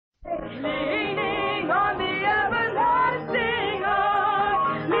leaning on the everlasting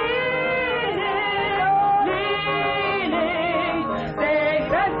arm, leaning,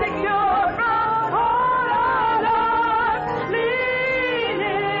 safe and secure from all our loss, leaning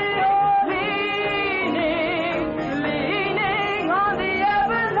on the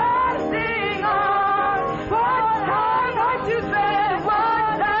everlasting arm. What have I to say?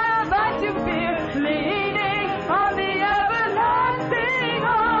 What have I to fear? Leaning on the everlasting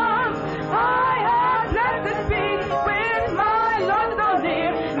arm, I have blessed peace with my Lord so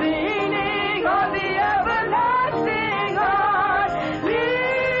near. Leaning on the everlasting arm, leaning,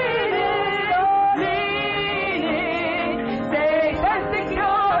 safe and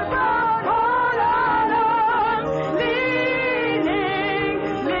secure from all alarm. Leaning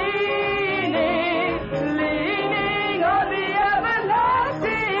on the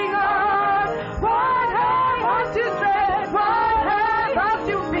everlasting arm. What have I to say? What have I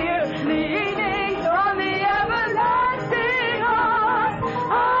to fear? Leaning on the everlasting arm,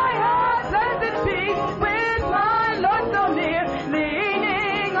 I have blessed peace with my Lord so near.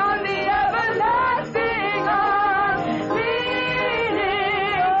 Leaning on the everlasting arm, leaning,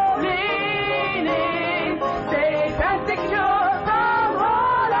 safe and secure from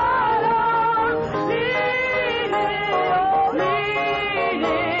all alarm. Leaning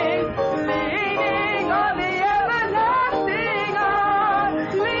on the everlasting arm,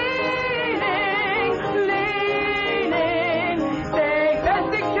 leaning, safe and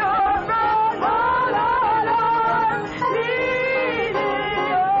secure from all alarm.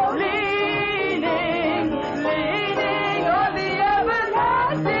 Leaning on the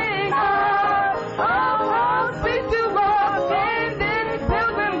everlasting arm. Oh, how sweet to walk in this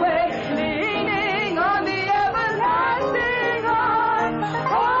pilgrim way, leaning on the everlasting arm.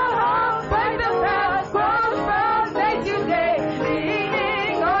 Oh, how bright the path grows from day to day,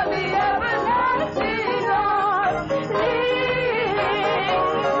 leaning on the everlasting arm. Leaning,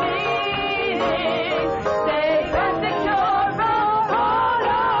 safe and secure from all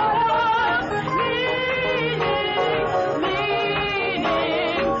alarm.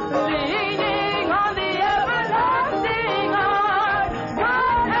 Leaning on the everlasting arm.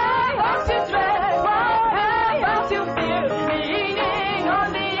 What have I to dread? What have I to fear? Leaning on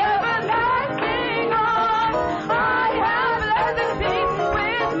the everlasting arm, I have blessed peace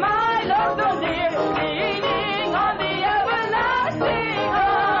with my Lord so near. Leaning on the everlasting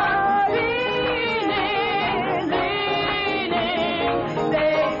arm, leaning,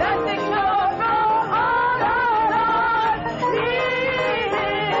 safe and secure from all alarm. Leaning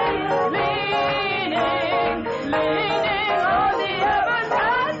on the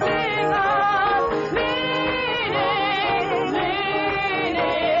everlasting arm, leaning,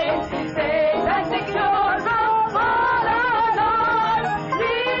 safe and secure from all alarm.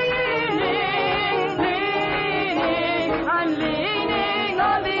 I'm leaning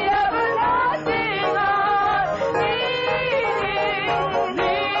on the everlasting arm, leaning,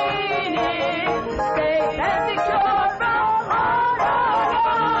 safe and secure from all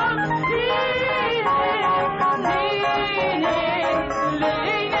alarm.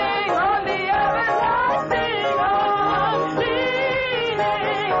 Leaning on the everlasting arm, leaning,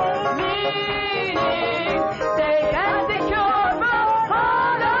 safe and secure from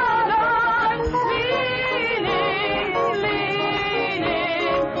all alarm. Leaning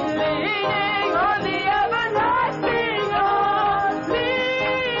on the everlasting arm,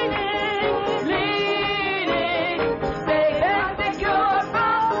 leaning, safe and secure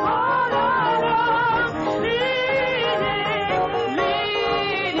from all alarm. Leaning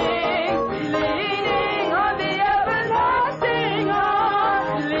on the everlasting arm,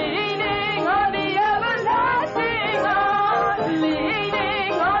 leaning on the everlasting arm,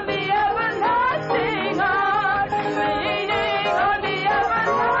 leaning on the everlasting arm, leaning on the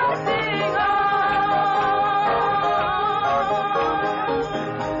everlasting arm.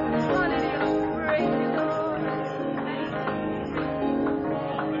 Hallelujah. Praise you, Lord.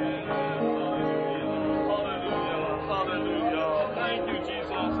 Hallelujah. Thank you,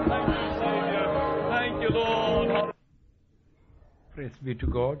 Jesus. Thank you, Savior. Thank you, Lord. Praise be to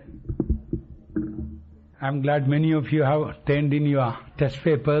God. I'm glad many of you have turned in your test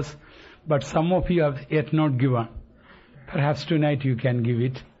papers, but some of you have yet not given. Perhaps tonight you can give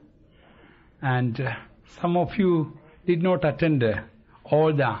it. And some of you did not attend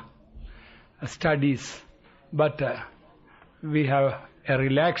all the studies, but we have a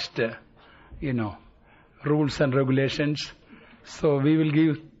relaxed, rules and regulations. So we will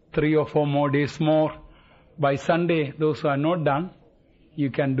give 3 or 4 more days more. By Sunday, those who are not done, you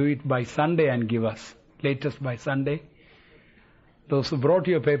can do it by Sunday and give us. Latest by Sunday. Those who brought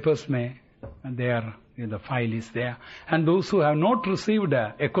your papers the file is there. And those who have not received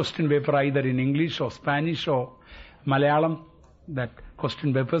a question paper either in English or Spanish or Malayalam, that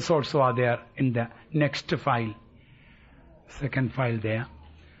question papers also are there in the next file, second file there.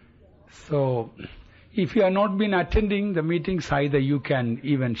 So, if you have not been attending the meetings, either you can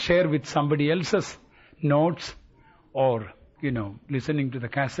even share with somebody else's notes or, listening to the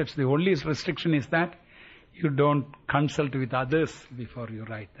cassettes. The only restriction is that you don't consult with others before you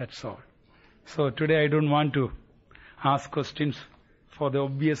write. That's all. So today I don't want to ask questions for the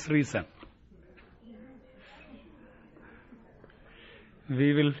obvious reason.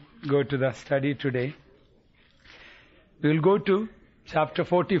 We will go to the study today. We will go to chapter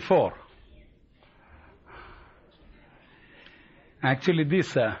 44. Actually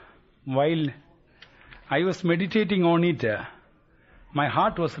this, while I was meditating on it, my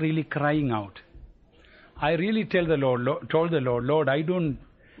heart was really crying out. I really told the Lord, Lord, I don't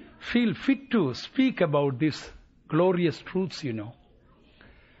feel fit to speak about these glorious truths,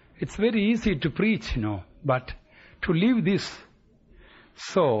 It's very easy to preach, but to live this.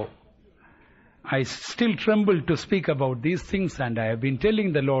 So, I still tremble to speak about these things, and I have been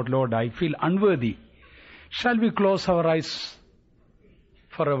telling the Lord, I feel unworthy. Shall we close our eyes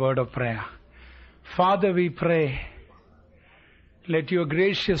for a word of prayer? Father, we pray, let your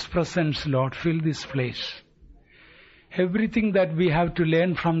gracious presence, Lord, fill this place. Everything that we have to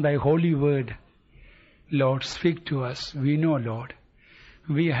learn from thy holy word, Lord, speak to us. We know, Lord,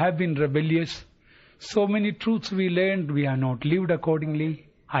 we have been rebellious. So many truths we learned, we have not lived accordingly.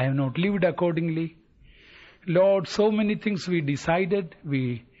 I have not lived accordingly. Lord, so many things we decided,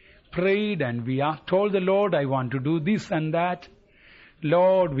 we prayed and we told the Lord, I want to do this and that.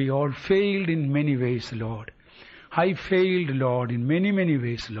 Lord, we all failed in many ways, Lord. I failed, Lord, in many, many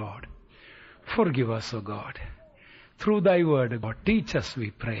ways, Lord. Forgive us, O God. Through thy word, God, teach us,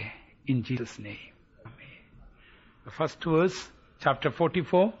 we pray. In Jesus' name. Amen. The first verse, chapter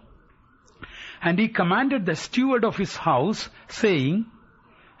 44. And he commanded the steward of his house, saying,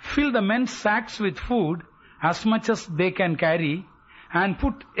 fill the men's sacks with food, as much as they can carry, and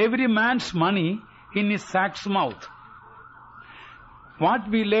put every man's money in his sack's mouth. What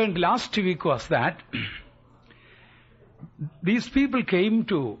we learned last week was that these brethren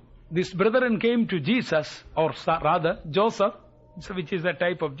came to Jesus, or rather Joseph, which is a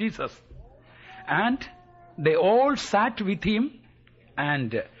type of Jesus, and they all sat with him,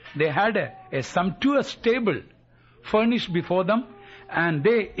 and they had a sumptuous table furnished before them, and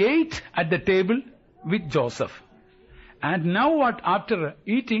they ate at the table with Joseph. And now after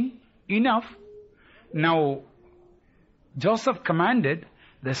eating enough, now Joseph commanded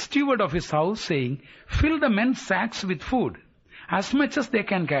the steward of his house, saying, fill the men's sacks with food, as much as they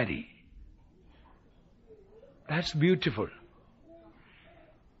can carry. That's beautiful.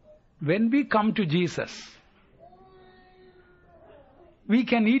 When we come to Jesus, we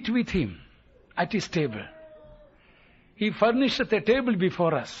can eat with him at his table. He furnisheth a table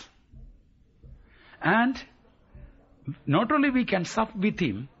before us. And not only we can sup with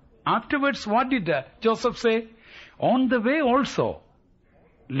him, afterwards what did Joseph say? On the way also,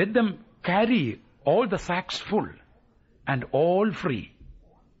 let them carry all the sacks full and all free.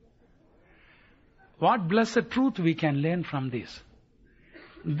 What blessed truth we can learn from this.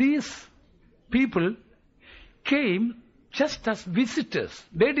 These people came just as visitors.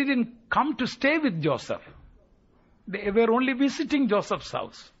 They didn't come to stay with Joseph. They were only visiting Joseph's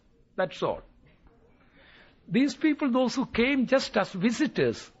house. That's all. These people, those who came just as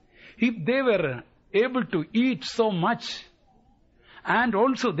visitors, if they were able to eat so much, and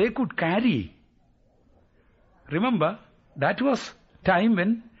also they could carry. Remember, that was time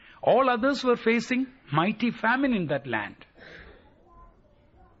when all others were facing mighty famine in that land.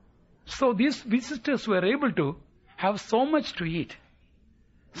 So these visitors were able to have so much to eat.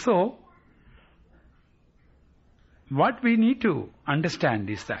 So, what we need to understand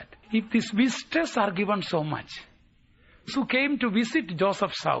is that if these visitors are given so much, who came to visit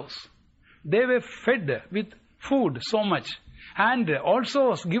Joseph's house, they were fed with food so much, and also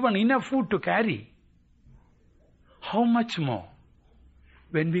was given enough food to carry. How much more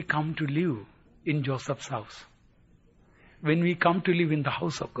when we come to live in Joseph's house? When we come to live in the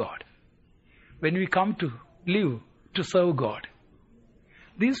house of God? When we come to live to serve God?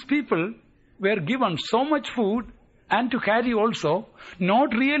 These people were given so much food and to carry also,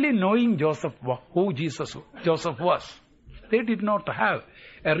 not really knowing Joseph, who Joseph was. They did not have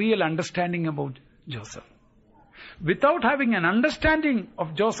a real understanding about Joseph. Without having an understanding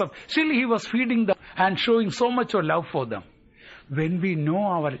of Joseph, still he was feeding them and showing so much of love for them. When we know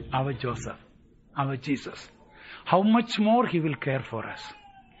our Joseph, our Jesus, how much more He will care for us.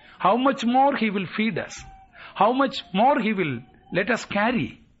 How much more He will feed us. How much more He will let us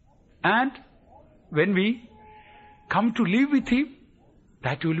carry. And when we come to live with Him,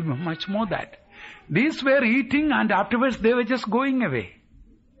 that will be much more that. These were eating and afterwards they were just going away.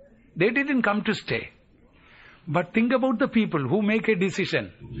 They didn't come to stay. But think about the people who make a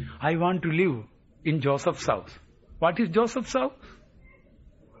decision. I want to live in Joseph's house. What is Joseph's house?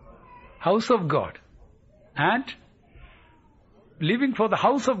 House of God. And living for the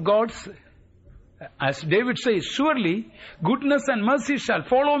house of God, as David says, surely goodness and mercy shall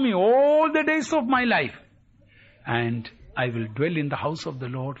follow me all the days of my life. And I will dwell in the house of the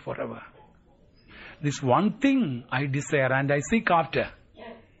Lord forever. This one thing I desire and I seek after,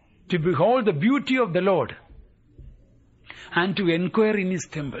 to behold the beauty of the Lord and to inquire in His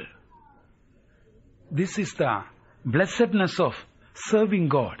temple. This is the blessedness of serving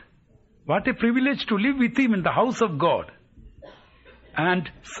God. What a privilege to live with Him in the house of God and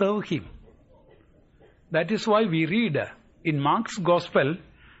serve Him. That is why we read in Mark's Gospel,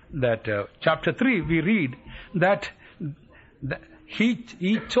 that chapter 3, we read that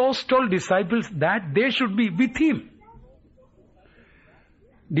he chose 12 disciples that they should be with Him.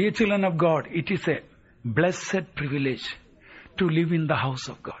 Dear children of God, it is a blessed privilege to live in the house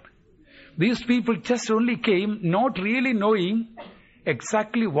of God. These people just only came not really knowing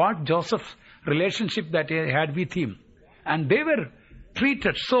exactly what Joseph's relationship that he had with him. And they were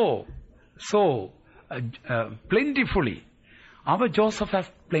treated so plentifully. Our Joseph has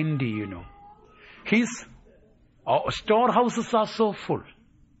plenty, you know. His storehouses are so full.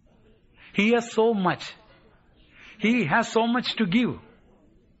 He has so much. He has so much to give.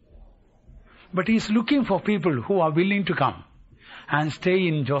 But he is looking for people who are willing to come and stay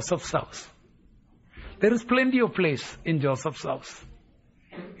in Joseph's house. There is plenty of place in Joseph's house.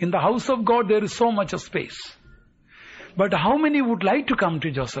 In the house of God there is so much of space. But how many would like to come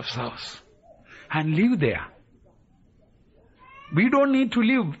to Joseph's house and live there? We don't need to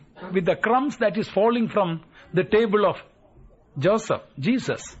live with the crumbs that is falling from the table of Joseph,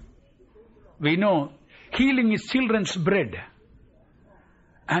 Jesus. We know healing is children's bread.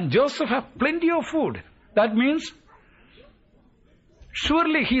 And Joseph has plenty of food. That means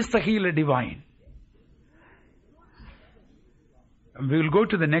surely he is the healer divine. We will go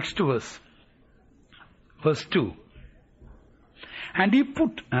to the next verse. Verse 2. And he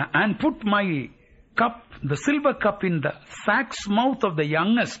put my cup, the silver cup, in the sack's mouth of the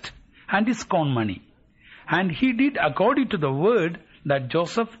youngest and his corn money. And he did according to the word that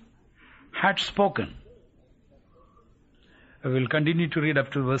Joseph had spoken. We will continue to read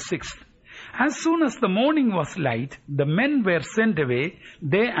up to verse 6. As soon as the morning was light, the men were sent away,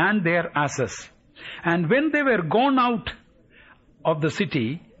 they and their asses. And when they were gone out of the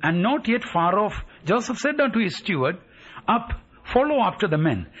city, and not yet far off, Joseph said unto his steward, Up, follow after the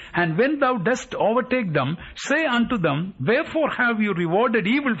men. And when thou dost overtake them, say unto them, Wherefore have you rewarded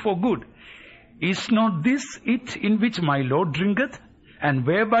evil for good? Is not this it in which my Lord drinketh? And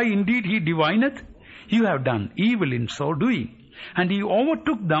whereby indeed he divineth? You have done evil in so doing. And he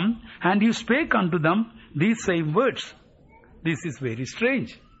overtook them, and he spake unto them these same words. This is very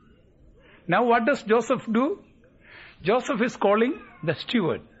strange. Now what does Joseph do? Joseph is calling the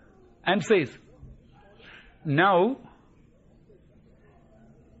steward and says, now,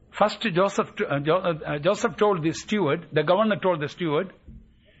 first Joseph told the steward, the governor told the steward,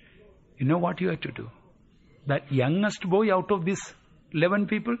 you know what you have to do? That youngest boy out of these 11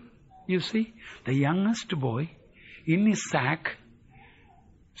 people, you see, the youngest boy in his sack,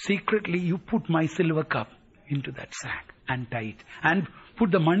 secretly you put my silver cup into that sack and tie it. And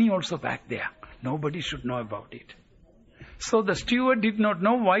put the money also back there. Nobody should know about it. So the steward did not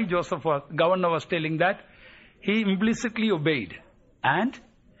know why governor was telling that. He implicitly obeyed. And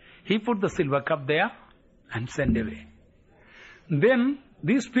he put the silver cup there and sent away. Then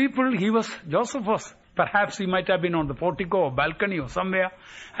these people, Joseph was, perhaps he might have been on the portico or balcony or somewhere,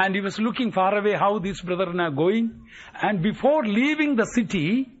 and he was looking far away how these brethren are going. And before leaving the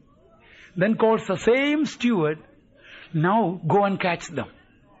city, then calls the same steward, now go and catch them.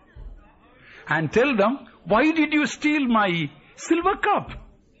 And tell them, why did you steal my silver cup?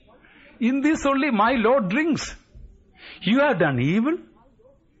 In this only my Lord drinks. You have done evil.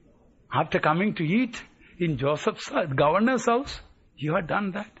 After coming to eat in Joseph's governor's house, you have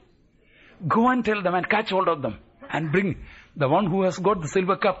done that. Go and tell them and catch hold of them and bring the one who has got the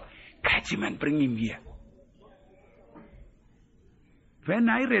silver cup, catch him and bring him here. When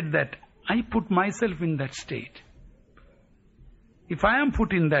I read that, I put myself in that state. If I am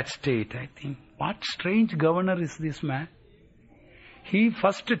put in that state, I think, what strange governor is this man? He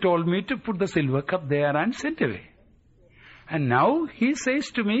first told me to put the silver cup there and sent away. And now he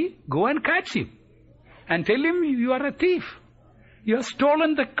says to me, go and catch him. And tell him you are a thief. You have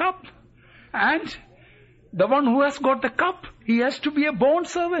stolen the cup. And the one who has got the cup, he has to be a bond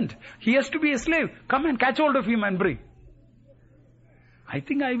servant. He has to be a slave. Come and catch hold of him and bring. I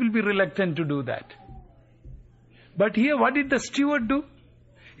think I will be reluctant to do that. But here what did the steward do?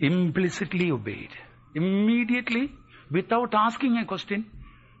 Implicitly obeyed. Immediately, without asking a question.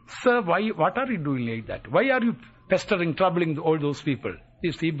 Sir, what are you doing like that? Why are you pestering, troubling all those people?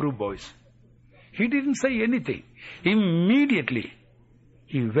 These Hebrew boys. He didn't say anything. Immediately,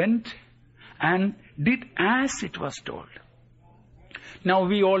 he went and did as it was told. Now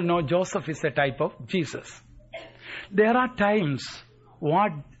we all know Joseph is a type of Jesus. There are times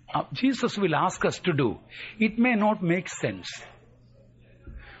what Jesus will ask us to do. It may not make sense,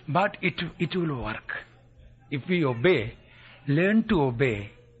 but it will work. If we obey, learn to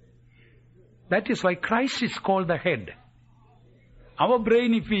obey. That is why Christ is called the head. Our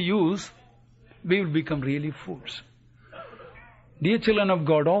brain, if we use, we will become really fools. Dear children of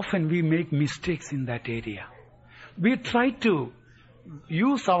God, often we make mistakes in that area. We try to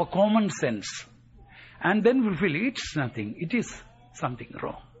use our common sense, and then we feel it's nothing, it is something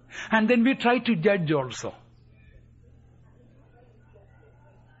wrong. And then we try to judge also.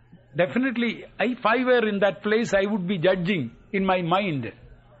 Definitely, if I were in that place, I would be judging in my mind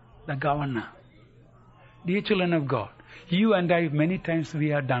the governor. Dear children of God, you and I, many times we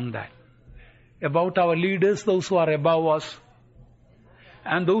have done that. About our leaders, those who are above us,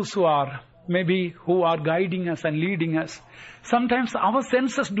 and those who are who are guiding us and leading us. Sometimes our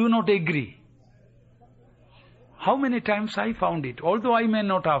senses do not agree. How many times I found it, although I may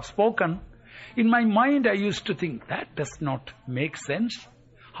not have spoken, in my mind I used to think, that does not make sense.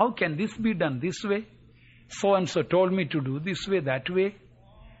 How can this be done this way? So and so told me to do this way, that way.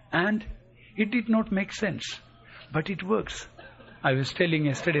 And it did not make sense. But it works. I was telling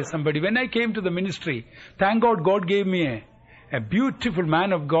yesterday somebody, when I came to the ministry, thank God, God gave me a beautiful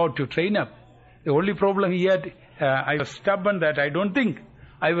man of God to train up. The only problem he had, I was stubborn that I don't think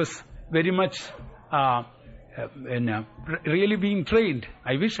I was very much really being trained.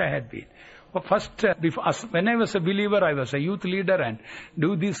 I wish I had been. But first, when I was a believer, I was a youth leader and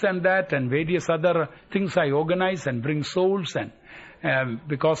do this and that and various other things I organize and bring souls. And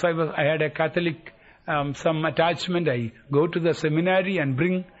because I had a Catholic some attachment, I go to the seminary and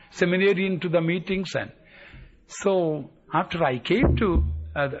bring seminarian to the meetings. And so after I came to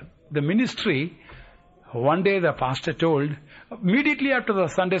the ministry, one day the pastor told, immediately after the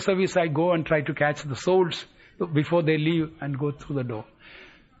Sunday service, I go and try to catch the souls before they leave and go through the door.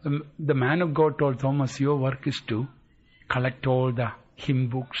 The man of God told Thomas, your work is to collect all the hymn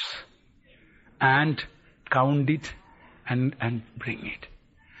books and count it and bring it.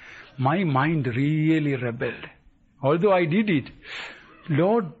 My mind really rebelled. Although I did it,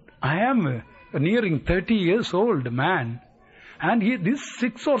 Lord, I am nearing 30 years old man, and these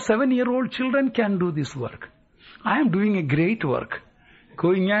 6 or 7 year old children can do this work. I am doing a great work,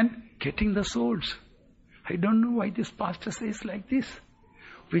 going and getting the souls. I don't know why this pastor says like this.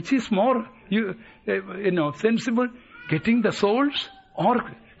 Which is more, sensible, getting the souls or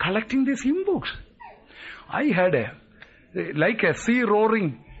collecting these hymn books? I had like a sea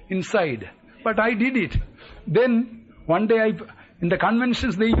roaring inside, but I did it. Then one day in the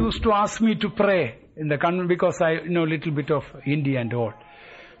conventions they used to ask me to pray in the convent because I know a little bit of Hindi and all.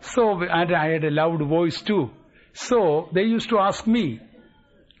 So, and I had a loud voice too. So they used to ask me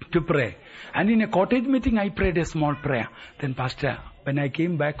to pray. And in a cottage meeting I prayed a small prayer. Then pastor, when I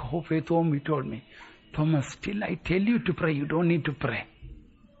came back halfway home, he told me, Thomas, still I tell you to pray, you don't need to pray.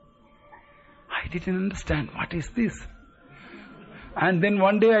 I didn't understand, what is this? And then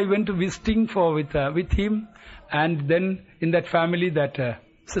one day I went to visiting with him, and then in that family that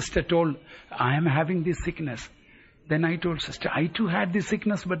sister told, I am having this sickness. Then I told sister, I too had this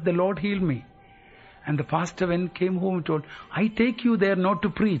sickness, but the Lord healed me. And the pastor when came home told, I take you there not to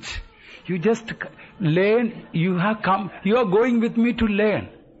preach. You just learn, you are going with me to learn.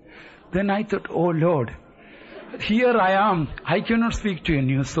 Then I thought, oh Lord, here I am, I cannot speak to a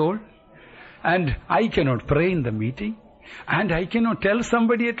new soul, and I cannot pray in the meeting, and I cannot tell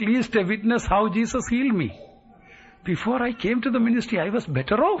somebody at least a witness how Jesus healed me. Before I came to the ministry, I was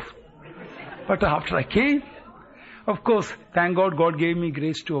better off. But after I came, of course, thank God, God gave me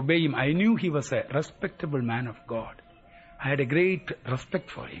grace to obey him. I knew he was a respectable man of God. I had a great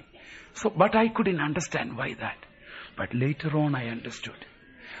respect for him. So, but I couldn't understand why that. But later on I understood.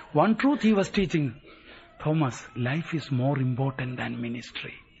 One truth he was teaching, Thomas, life is more important than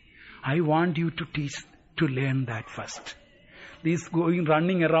ministry. I want you to learn that first. This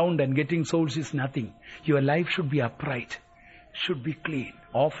running around and getting souls is nothing. Your life should be upright. should be clean.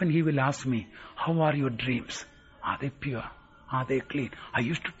 Often he will ask me, how are your dreams? Are they pure? Are they clean? I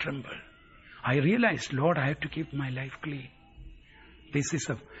used to tremble. I realized, Lord, I have to keep my life clean. This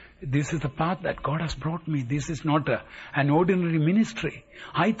is the path that God has brought me. This is not an ordinary ministry.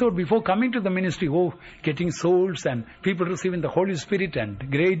 I thought before coming to the ministry, getting souls and people receiving the Holy Spirit and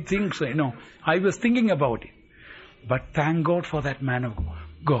great things, I was thinking about it. But thank God for that man of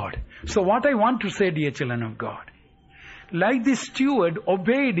God. So what I want to say, dear children of God, like this steward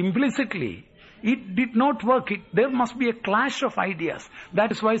obeyed implicitly, it did not work. There must be a clash of ideas.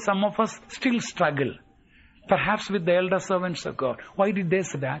 That is why some of us still struggle. Perhaps with the elder servants of God. Why did they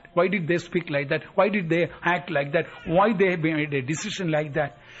say that? Why did they speak like that? Why did they act like that? Why they made a decision like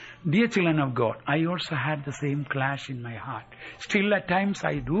that? Dear children of God, I also had the same clash in my heart. Still at times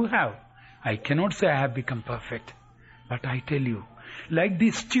I do have. I cannot say I have become perfect. But I tell you, like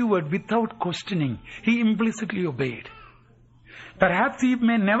this steward, without questioning, he implicitly obeyed. Perhaps he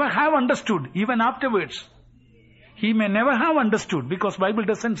may never have understood, even afterwards. He may never have understood, because Bible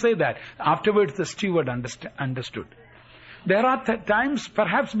doesn't say that. Afterwards the steward understood. There are times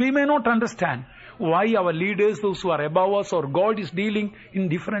perhaps we may not understand why our leaders, those who are above us, or God is dealing in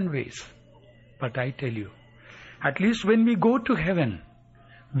different ways. But I tell you, at least when we go to heaven,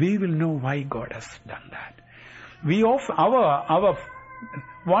 we will know why God has done that. Our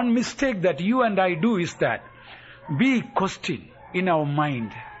one mistake that you and I do is that we question in our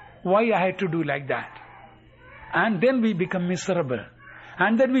mind, why I had to do like that? And then we become miserable.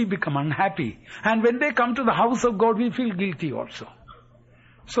 And then we become unhappy. And when they come to the house of God, we feel guilty also.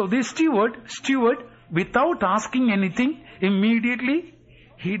 So this steward, without asking anything, immediately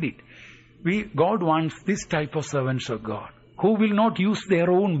he did. God wants this type of servants of God, who will not use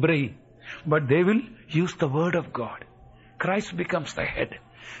their own brain, but they will use the word of God. Christ becomes the head.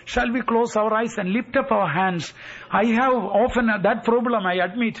 Shall we close our eyes and lift up our hands? I have often that problem, I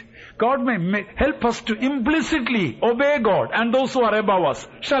admit. God may help us to implicitly obey God and those who are above us.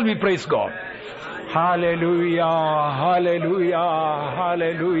 Shall we praise God? Hallelujah, hallelujah,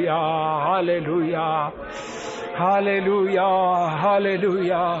 hallelujah, hallelujah, hallelujah,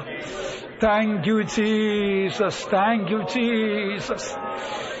 hallelujah. Thank you, Jesus. Thank you, Jesus.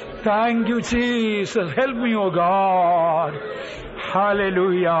 Thank you, Jesus. Help me, O God.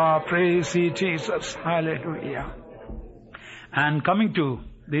 Hallelujah. Praise ye, Jesus. Hallelujah. And coming to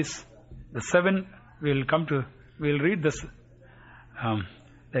this, the 7, we'll read this,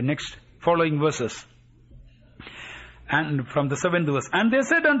 the next following verses. And from the 7th verse. And they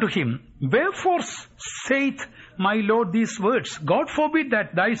said unto him, wherefore saith my Lord these words? God forbid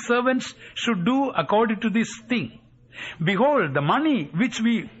that thy servants should do according to this thing. Behold, the money which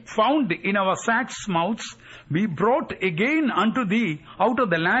we found in our sacks' mouths, we brought again unto thee out of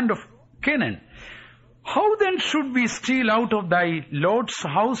the land of Canaan. How then should we steal out of thy Lord's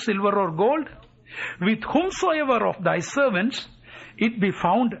house silver or gold? With whomsoever of thy servants it be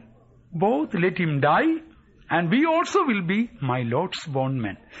found, both let him die, and we also will be my Lord's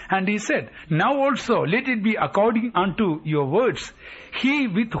bondmen. And he said, now also let it be according unto your words. He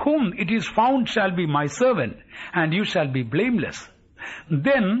with whom it is found shall be my servant, and you shall be blameless.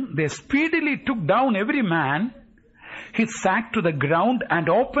 Then they speedily took down every man his sack to the ground, and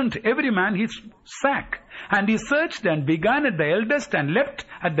opened every man his sack. And he searched and began at the eldest and left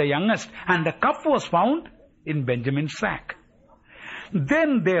at the youngest, and the cup was found in Benjamin's sack.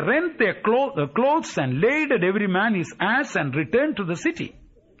 Then they rent their clothes and laid at every man his ass and returned to the city.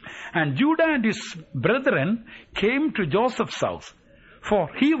 And Judah and his brethren came to Joseph's house, for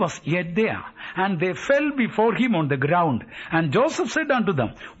he was yet there, and they fell before him on the ground. And Joseph said unto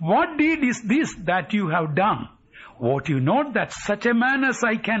them, what deed is this that you have done? Wot you not that such a man as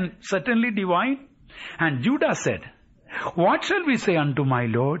I can certainly divine? And Judah said, what shall we say unto my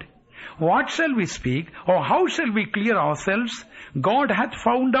Lord? What shall we speak, or how shall we clear ourselves? God hath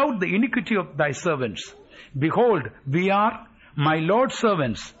found out the iniquity of thy servants. Behold, we are my Lord's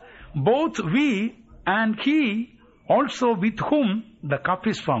servants, both we and he also with whom the cup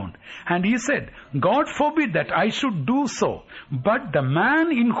is found. And he said, God forbid that I should do so, but the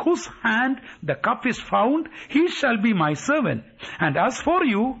man in whose hand the cup is found, he shall be my servant. And as for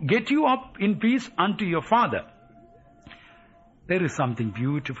you, get you up in peace unto your father. There is something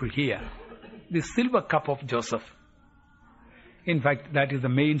beautiful here. The silver cup of Joseph. In fact, that is the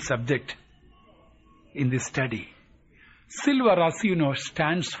main subject in this study. Silver, as you know,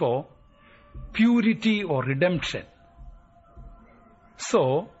 stands for purity or redemption.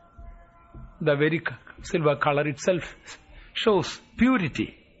 So, the very silver color itself shows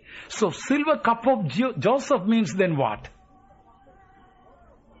purity. So, silver cup of Joseph means then what?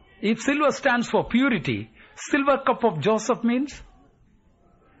 If silver stands for purity, silver cup of Joseph means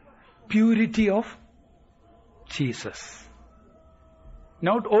purity of Jesus.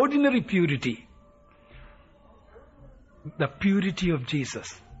 Not ordinary purity. The purity of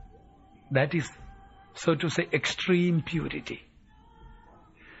Jesus. That is, so to say, extreme purity.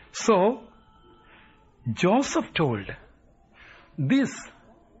 So, Joseph told, this,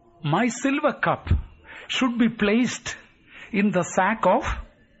 my silver cup, should be placed in the sack of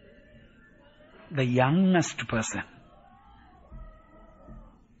the youngest person.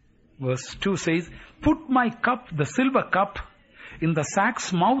 Verse 2 says, put my cup, the silver cup, in the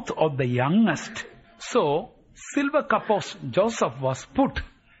sack's mouth of the youngest. So, silver cup of Joseph was put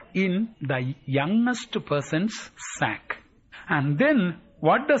in the youngest person's sack. And then,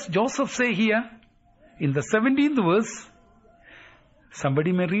 what does Joseph say here? In the 17th verse,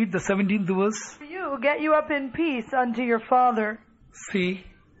 somebody may read the 17th verse. You get you up in peace unto your father. See,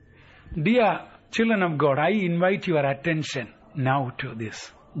 dear children of God, I invite your attention now to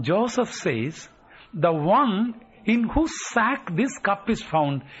this. Joseph says, the one in whose sack this cup is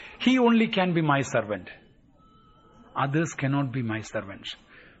found, he only can be my servant. Others cannot be my servants.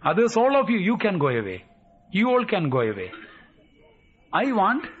 Others, all of you, you can go away. You all can go away. I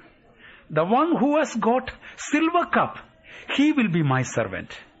want the one who has got silver cup, he will be my servant.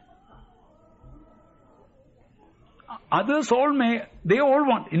 Others all they all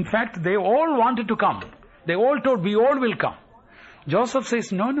want, in fact, they all wanted to come. They all told, we all will come. Joseph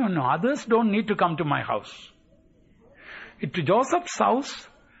says, no, others don't need to come to my house. To Joseph's house,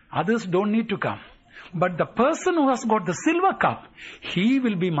 others don't need to come. But the person who has got the silver cup, he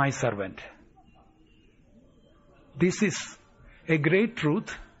will be my servant. This is a great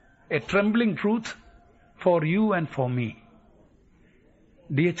truth, a trembling truth for you and for me.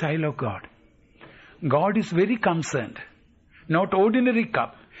 Dear child of God, God is very concerned. Not ordinary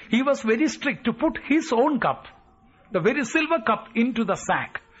cup. He was very strict to put his own cup, the very silver cup, into the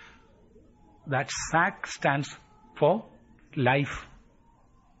sack. That sack stands for life.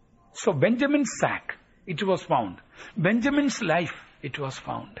 So Benjamin's sack, it was found. Benjamin's life, it was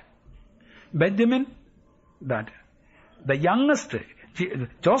found. Benjamin, that the youngest,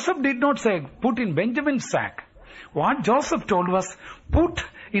 Joseph did not say put in Benjamin's sack. What Joseph told was put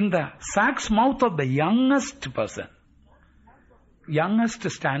in the sack's mouth of the youngest person. Youngest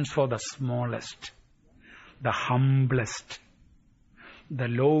stands for the smallest, the humblest, the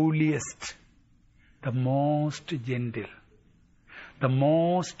lowliest, the most gentle, the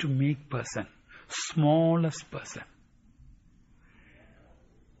most meek person, smallest person.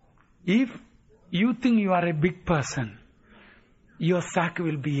 If you think you are a big person, your sack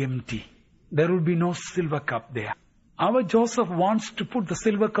will be empty. There will be no silver cup there. Our Joseph wants to put the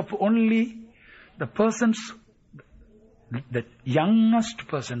silver cup only the person's, the youngest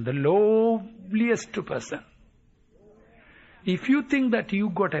person, the lowliest person. If you think that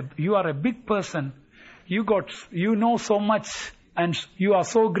you are a big person, you know so much and you are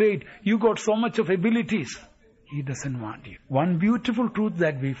so great, you got so much of abilities, he doesn't want you. One beautiful truth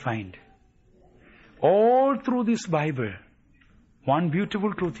that we find all through this Bible, one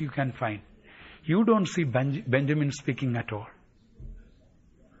beautiful truth you can find. You don't see Benjamin speaking at all.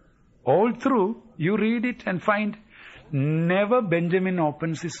 All through, you read it and find never Benjamin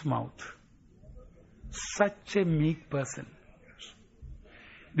opens his mouth. Such a meek person.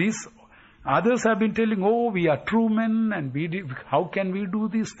 These others have been telling, we are true men and how can we do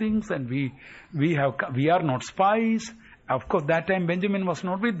these things, and we are not spies. Of course, that time Benjamin was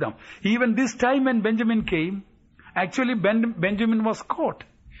not with them. Even this time when Benjamin came, actually Benjamin was caught.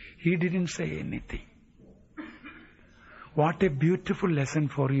 He didn't say anything. What a beautiful lesson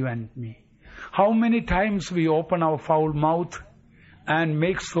for you and me. How many times we open our foul mouth and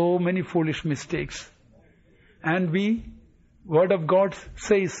make so many foolish mistakes. And Word of God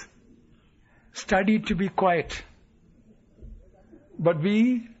says, study to be quiet. But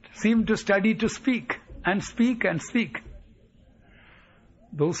we seem to study to speak and speak and speak.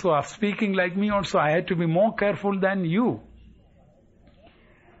 Those who are speaking like me also, I had to be more careful than you.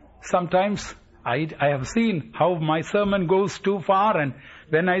 Sometimes I have seen how my sermon goes too far, and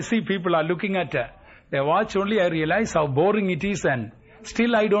when I see people are looking at their watch only, I realize how boring it is, and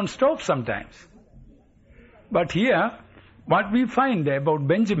still I don't stop sometimes. But here, what we find about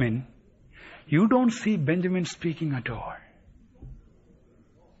Benjamin, you don't see Benjamin speaking at all.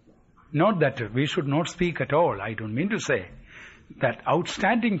 Not that we should not speak at all, I don't mean to say. That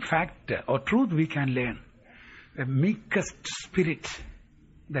outstanding fact or truth we can learn. The meekest spirit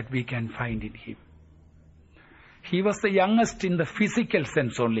that we can find in him. He was the youngest in the physical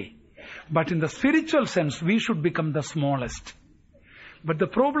sense only. But in the spiritual sense, we should become the smallest. But the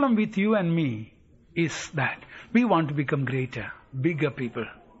problem with you and me, is that we want to become greater, bigger people.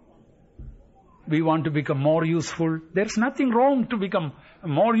 We want to become more useful. There's nothing wrong to become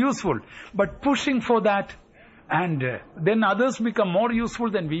more useful, but pushing for that, and then others become more useful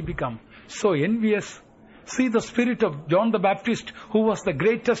than we become. So envious. See the spirit of John the Baptist, who was the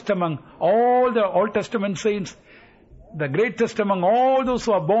greatest among all the Old Testament saints, the greatest among all those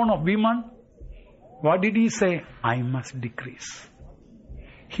who are born of women. What did he say? I must decrease.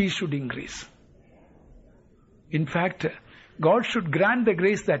 He should increase. In fact, God should grant the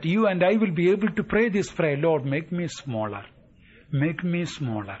grace that you and I will be able to pray this prayer. Lord, make me smaller. Make me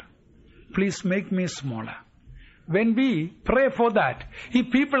smaller. Please make me smaller. When we pray for that,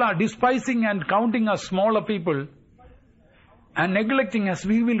 if people are despising and counting us smaller people and neglecting us,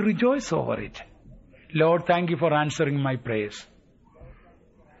 we will rejoice over it. Lord, thank you for answering my prayers.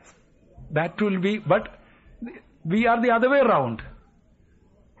 That will be, but we are the other way around.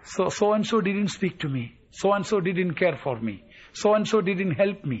 So and so didn't speak to me. So and so didn't care for me. So and so didn't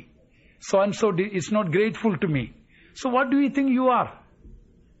help me. So and so is not grateful to me. So what do we think you are?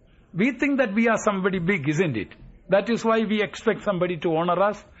 We think that we are somebody big, isn't it? That is why we expect somebody to honor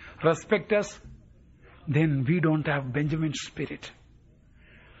us, respect us. Then we don't have Benjamin's spirit.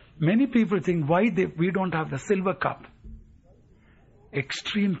 Many people think we don't have the silver cup.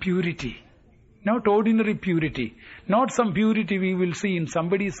 Extreme purity. Not ordinary purity. Not some purity we will see in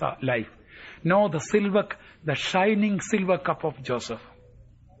somebody's life. No, the shining silver cup of Joseph.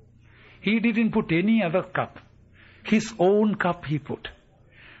 He didn't put any other cup. His own cup he put.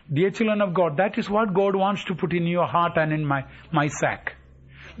 Dear children of God, that is what God wants to put in your heart and in my sack.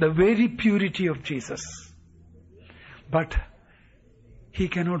 The very purity of Jesus. But he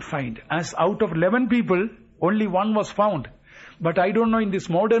cannot find. As out of 11 people, only one was found. But I don't know in this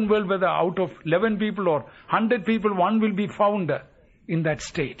modern world whether out of 11 people or 100 people, one will be found in that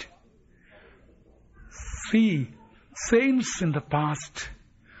state. See, saints in the past,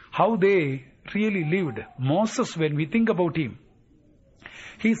 how they really lived. Moses, when we think about him,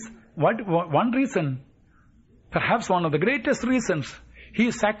 one reason, perhaps one of the greatest reasons, he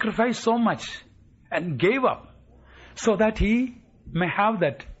sacrificed so much and gave up so that he may have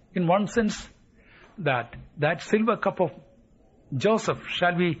that, in one sense, that silver cup of Joseph.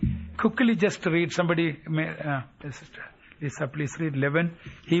 Shall we quickly just read? Somebody, Sister Lisa, please read 11.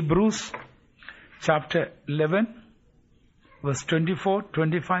 Hebrews chapter 11, verse 24,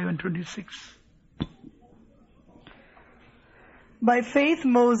 25 and 26. By faith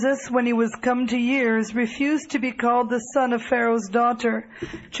Moses, when he was come to years, refused to be called the son of Pharaoh's daughter,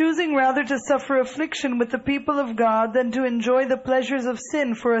 choosing rather to suffer affliction with the people of God than to enjoy the pleasures of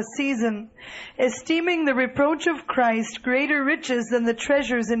sin for a season, esteeming the reproach of Christ greater riches than the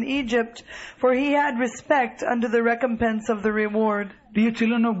treasures in Egypt, for he had respect unto the recompense of the reward. Dear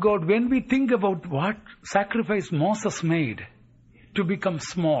children of God, when we think about what sacrifice Moses made to become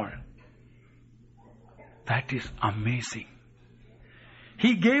small, that is amazing.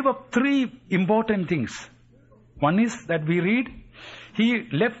 He gave up 3 important things. One is that we read, he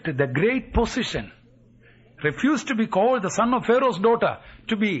left the great position, refused to be called the son of Pharaoh's daughter,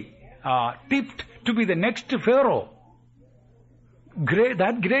 to be tipped to be the next Pharaoh.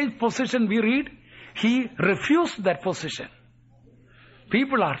 That great position we read, he refused that position.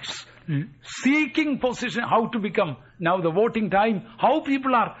 People are seeking position, how to become, now the voting time, how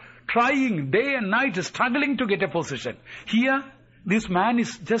people are trying day and night, struggling to get a position. Here, this man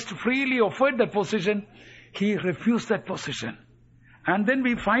is just freely offered that position. He refused that position. And then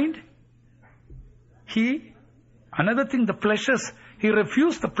we find another thing, the pleasures. He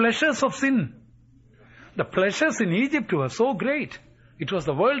refused the pleasures of sin. The pleasures in Egypt were so great. It was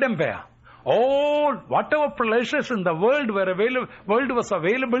the world empire. Whatever pleasures in the world was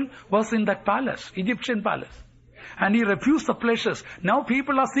available was in that palace, Egyptian palace. And he refused the pleasures. Now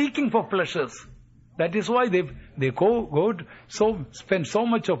people are seeking for pleasures. That is why they spend so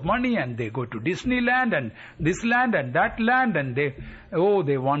much of money, and they go to Disneyland and this land and that land, and they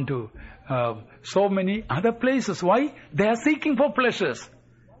want to so many other places. Why? They are seeking for pleasures.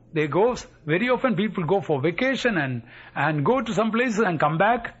 They go, very often people go for vacation and go to some places and come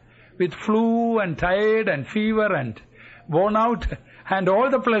back with flu and tired and fever and worn out, and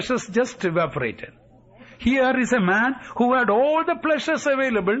all the pleasures just evaporated. Here is a man who had all the pleasures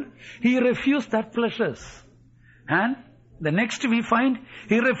available. He refused that pleasures. And the next we find,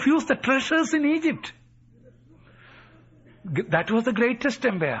 he refused the treasures in Egypt. That was the greatest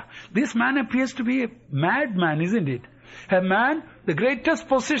empire. This man appears to be a madman, isn't it? A man, the greatest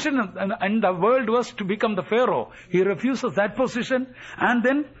position in the world was to become the Pharaoh. He refuses that position. And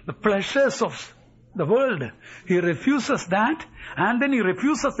then the pleasures of the world. He refuses that. And then he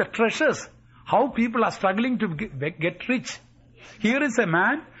refuses the treasures. how people are struggling to get rich. Here is a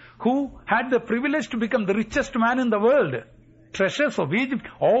man who had the privilege to become the richest man in the world. Treasures of Egypt,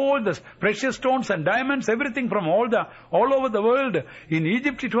 all the precious stones and diamonds, everything from all over the world. In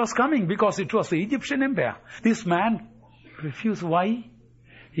Egypt it was coming because it was the Egyptian empire. This man refused. Why?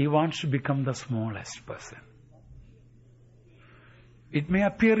 He wants to become the smallest person. It may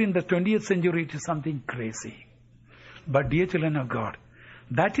appear in the 20th century it is something crazy. But dear children of God,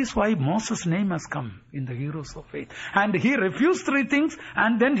 that is why Moses' name has come in the heroes of faith. And he refused 3 things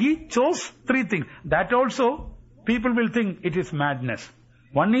and then he chose 3 things. That also people will think it is madness.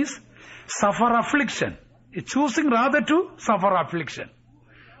 One is suffer affliction. Choosing rather to suffer affliction.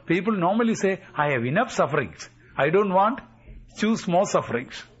 People normally say, I have enough sufferings. I don't want to choose more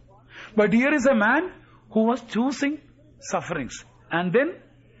sufferings. But here is a man who was choosing sufferings. And then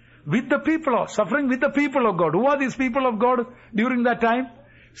suffering with the people of God. Who are these people of God during that time?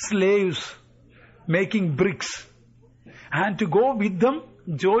 Slaves making bricks. And to go with them,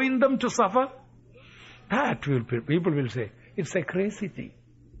 join them to suffer, people will say, it's a crazy thing.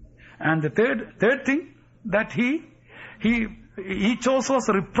 And the third thing that he chose was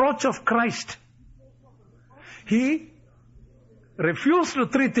reproach of Christ. He refused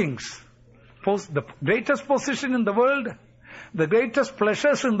 3 things. The greatest position in the world, the greatest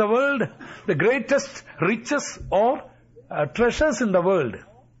pleasures in the world, the greatest riches or treasures in the world.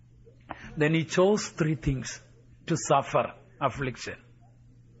 Then he chose 3 things to suffer affliction.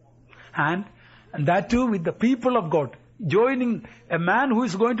 And that too with the people of God. Joining a man who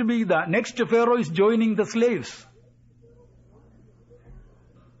is going to be the next Pharaoh is joining the slaves.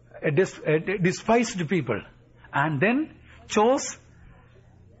 A despised people. And then chose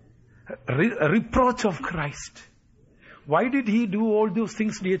a reproach of Christ. Why did he do all those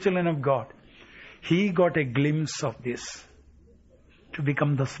things, dear children of God? He got a glimpse of this. To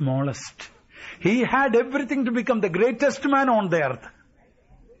become the smallest. He had everything to become the greatest man on the earth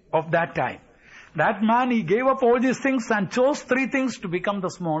of that time. That man, he gave up all these things and chose 3 things to become the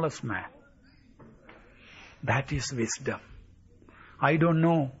smallest man. That is wisdom. I don't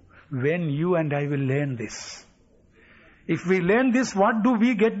know when you and I will learn this. If we learn this, what do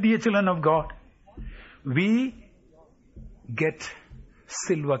we get, dear children of God? We get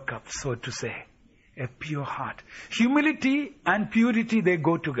silver cup, so to say. A pure heart. Humility and purity, they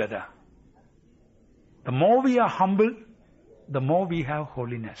go together. The more we are humble, the more we have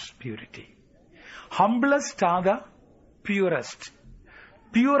holiness, purity. Humblest are the purest.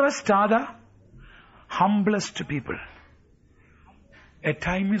 Purest are the humblest people. A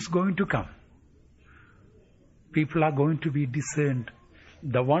time is going to come. People are going to be discerned.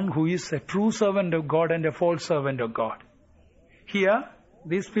 The one who is a true servant of God and a false servant of God. Here,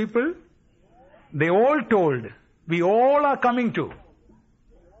 these people, they all told, we all are coming to.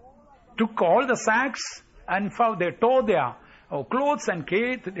 Took all the sacks and they tore their clothes and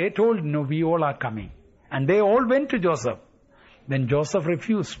they told, no, we all are coming. And they all went to Joseph. Then Joseph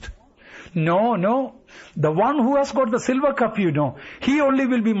refused. No, the one who has got the silver cup, he only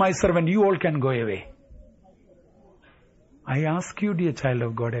will be my servant. You all can go away. I ask you, dear child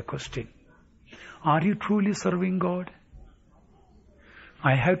of God, a question. Are you truly serving God?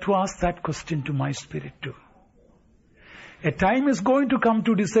 I have to ask that question to my spirit too. A time is going to come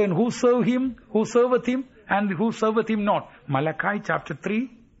to discern who serveth him, and who serveth him not. Malachi chapter 3,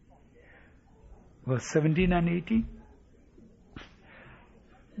 verse 17 and 18.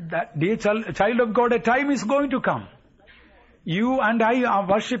 That, dear child of God, a time is going to come. You and I are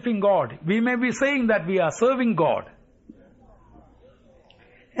worshipping God. We may be saying that we are serving God.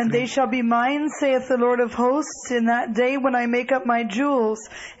 And they shall be mine, saith the Lord of hosts, in that day when I make up my jewels,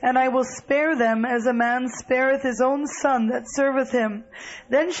 and I will spare them as a man spareth his own son that serveth him.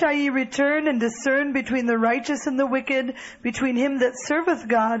 Then shall ye return and discern between the righteous and the wicked, between him that serveth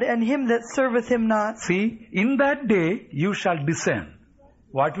God and him that serveth him not. See, in that day you shall discern.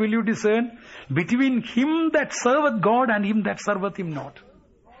 What will you discern? Between him that serveth God and him that serveth him not.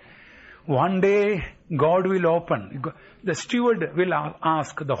 One day God will open. The steward will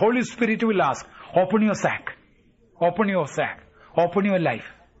ask, the Holy Spirit will ask, open your sack. Open your sack. Open your life.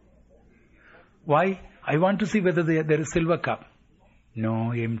 Why? I want to see whether there is silver cup.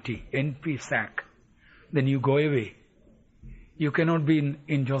 No, empty sack. Then you go away. You cannot be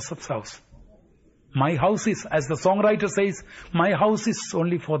in Joseph's house. My house is, as the songwriter says, my house is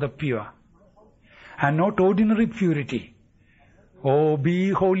only for the pure. And not ordinary purity. Oh,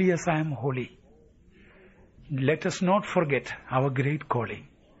 be holy as I am holy. Let us not forget our great calling.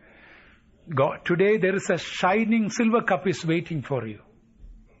 God, today there is a shining silver cup is waiting for you.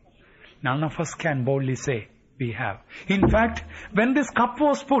 None of us can boldly say we have. In fact, when this cup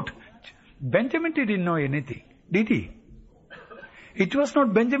was put, Benjamin didn't know anything, did he? It was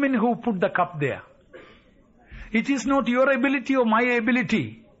not Benjamin who put the cup there. It is not your ability or my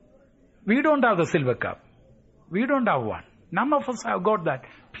ability. We don't have the silver cup. We don't have one. None of us have got that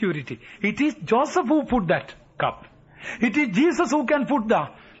purity. It is Joseph who put that cup. It is Jesus who can put the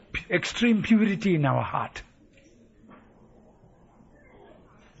extreme purity in our heart.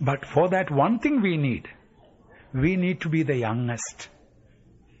 But for that one thing we need to be the youngest.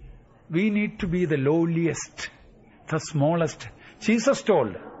 We need to be the lowliest, the smallest. Jesus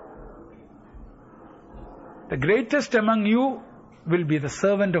told, the greatest among you will be the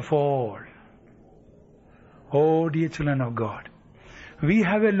servant of all. Oh, dear children of God, we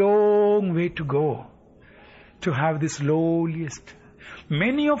have a long way to go to have this lowliest.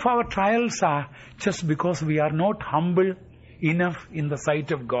 Many of our trials are just because we are not humble enough in the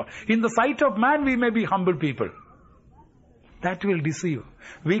sight of God. In the sight of man, we may be humble people. That will deceive.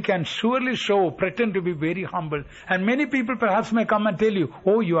 We can surely pretend to be very humble. And many people perhaps may come and tell you,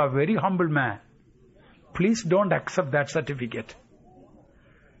 oh, you are a very humble man. Please don't accept that certificate.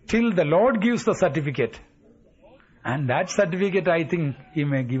 Till the Lord gives the certificate. And that certificate, I think, He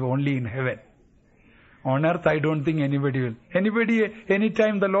may give only in heaven. On earth, I don't think anybody will.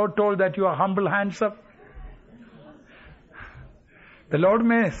 Anytime the Lord told that you are humble, hands up. The Lord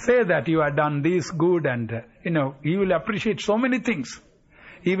may say that you have done this good and, He will appreciate so many things.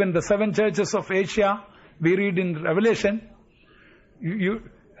 Even the 7 churches of Asia, we read in Revelation,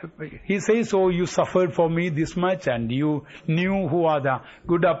 He says, oh, you suffered for me this much and you knew who are the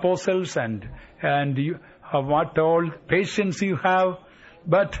good apostles and you have what all patience you have.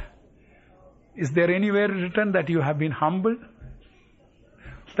 But is there anywhere written that you have been humble?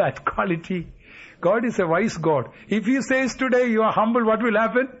 That quality. God is a wise God. If He says today you are humble, what will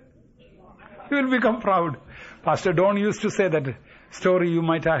happen? You will become proud. Pastor Don used to say that story, you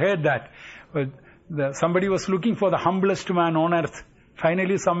might have heard that. Somebody was looking for the humblest man on earth.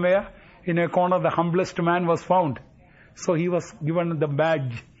 Finally somewhere in a corner the humblest man was found. So he was given the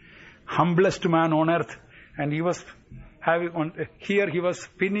badge, humblest man on earth. And he was here he was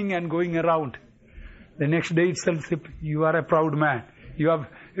spinning and going around. The next day itself, you are a proud man. You are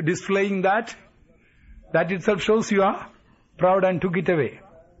displaying that. That itself shows you are proud and took it away.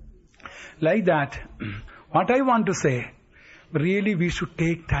 Like that, what I want to say, really we should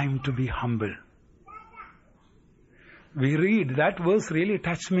take time to be humble. We read, that verse really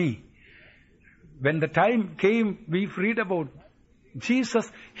touched me. When the time came, we read about Jesus,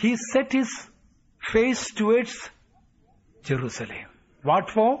 He set His face towards Jerusalem. What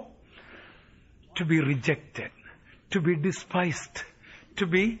for? To be rejected, to be despised, to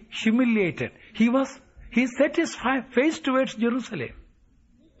be humiliated. He set His face towards Jerusalem.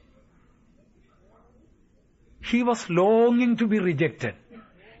 He was longing to be rejected,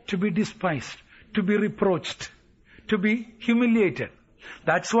 to be despised, to be reproached, to be humiliated.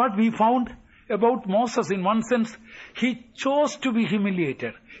 That's what we found about Moses. In one sense, he chose to be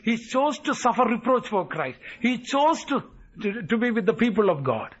humiliated. He chose to suffer reproach for Christ. He chose to be with the people of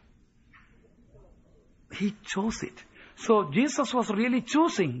God. He chose it. So Jesus was really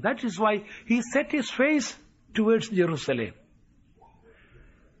choosing. That is why He set His face towards Jerusalem.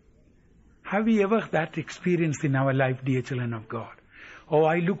 Have we ever that experience in our life, dear children of God? Oh,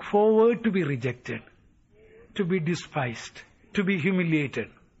 I look forward to be rejected, to be despised, to be humiliated.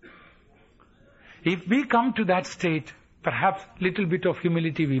 If we come to that state, perhaps little bit of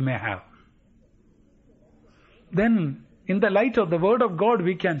humility we may have. Then, in the light of the Word of God,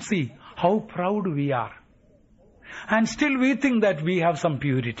 we can see how proud we are. And still we think that we have some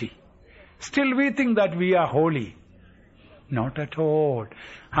purity. Still we think that we are holy. Not at all.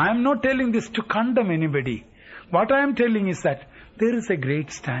 I am not telling this to condemn anybody. What I am telling is that there is a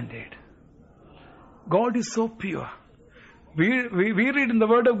great standard. God is so pure. We read in the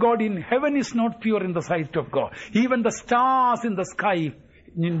Word of God, in heaven is not pure in the sight of God. Even the stars in the sky,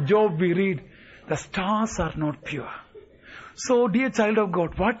 in Job we read, the stars are not pure. So, dear child of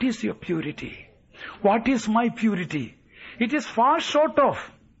God, what is your purity? What is my purity? It is far short of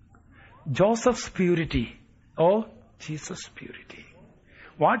Joseph's purity or Jesus' purity.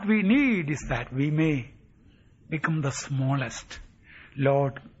 What we need is that we may become the smallest.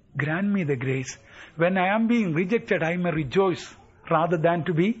 Lord, grant me the grace. When I am being rejected, I may rejoice rather than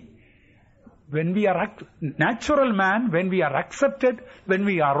to be. When we are natural man, when we are accepted, when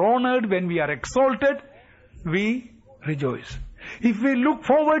we are honored, when we are exalted, we rejoice. If we look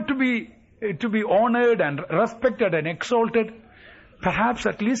forward to be honored and respected and exalted, perhaps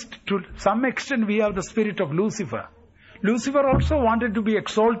at least to some extent we have the spirit of Lucifer. Lucifer also wanted to be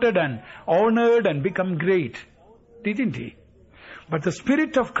exalted and honored and become great, didn't he? But the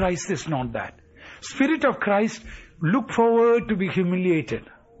Spirit of Christ is not that. Spirit of Christ look forward to be humiliated.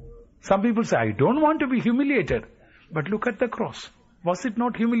 Some people say, I don't want to be humiliated. But look at the cross. Was it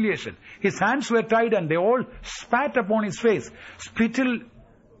not humiliation? His hands were tied and they all spat upon his face. Spittle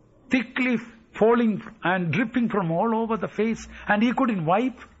thickly falling and dripping from all over the face. And he couldn't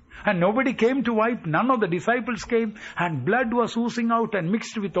wipe. And nobody came to wipe. None of the disciples came. And blood was oozing out and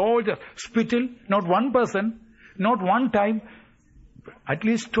mixed with all the spittle. Not one person. Not one time. At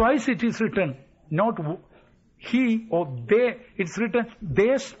least twice it is written. Not he or they. It's written,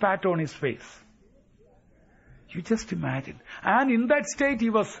 they spat on his face. You just imagine. And in that state he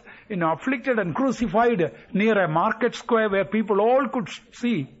was, afflicted and crucified near a market square where people all could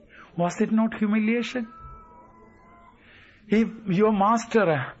see. Was it not humiliation? If your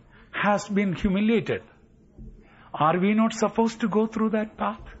master has been humiliated, are we not supposed to go through that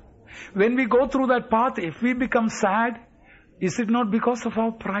path? When we go through that path, if we become sad, is it not because of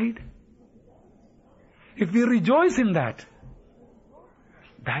our pride? If we rejoice in that,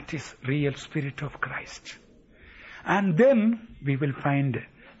 that is real Spirit of Christ. And then we will find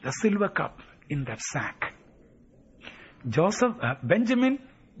the silver cup in that sack. Benjamin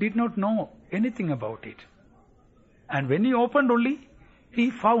did not know anything about it. And when he opened only,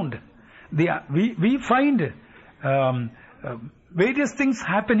 he found. We find various things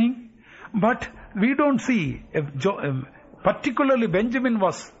happening, but we don't see. Particularly Benjamin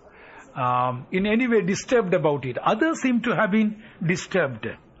was in any way disturbed about it. Others seem to have been disturbed.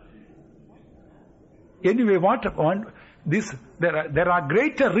 Anyway, there are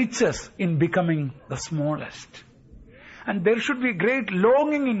greater riches in becoming the smallest. And there should be great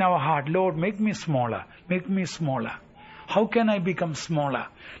longing in our heart. Lord, make me smaller. Make me smaller. How can I become smaller?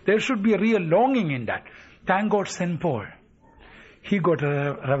 There should be a real longing in that. Thank God St. Paul. He got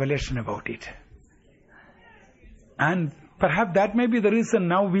a revelation about it. And perhaps that may be the reason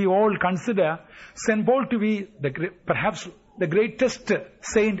now we all consider St. Paul to be perhaps the greatest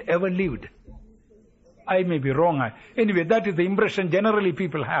saint ever lived. I may be wrong. Anyway, that is the impression generally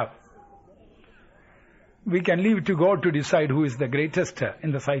people have. We can leave to God to decide who is the greatest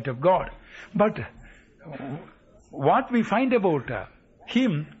in the sight of God. But what we find about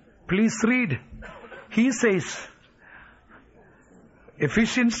him, please read. He says,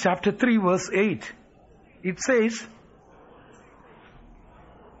 Ephesians chapter 3 verse 8. It says,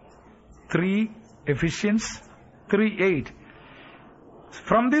 Ephesians 3:8.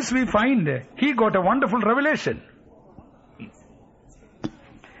 From this we find he got a wonderful revelation.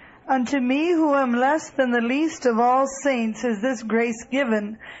 Unto me, who am less than the least of all saints, is this grace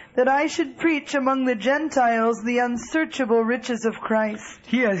given, that I should preach among the Gentiles the unsearchable riches of Christ.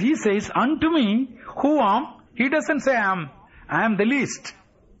 Here he says, unto me, who am, he doesn't say I am the least.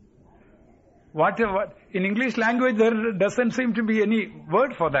 What in English language there doesn't seem to be any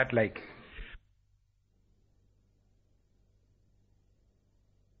word for that like.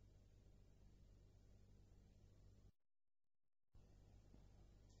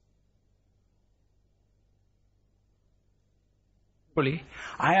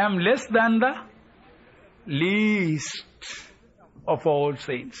 I am less than the least of all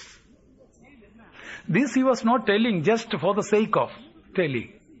saints. This he was not telling just for the sake of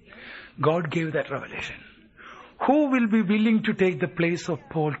telling. God gave that revelation. Who will be willing to take the place of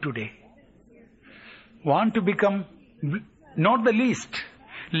Paul today? Want to become not the least,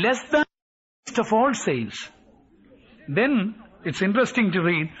 less than the least of all saints. Then it's interesting to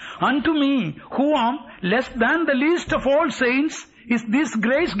read, unto me, who am less than the least of all saints, is this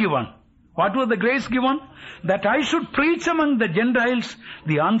grace given. What was the grace given? That I should preach among the Gentiles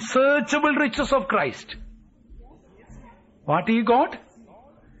the unsearchable riches of Christ. What he got?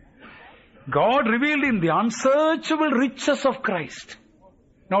 God revealed him the unsearchable riches of Christ.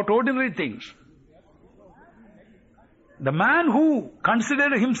 Not ordinary things. The man who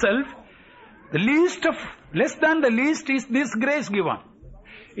considered himself less than the least is this grace given.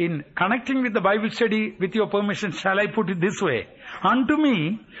 In connecting with the Bible study, with your permission, shall I put it this way? Unto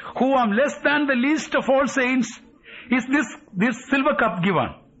me, who am less than the least of all saints, is this silver cup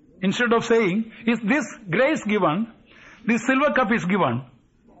given. Instead of saying, is this grace given, this silver cup is given.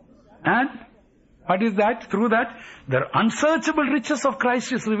 And what is that? Through that, the unsearchable riches of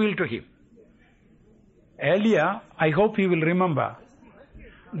Christ is revealed to him. Earlier, I hope you will remember,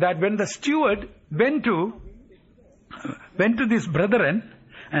 that when the steward went to this brethren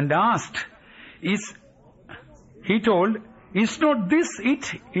and asked, he told, is not this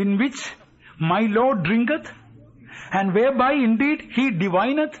it in which my Lord drinketh, and whereby indeed he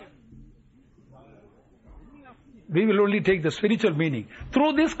divineth? We will only take the spiritual meaning.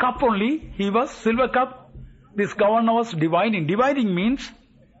 Through this cup only, he was silver cup, This governors divining. Divining means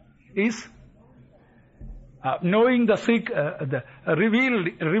is knowing the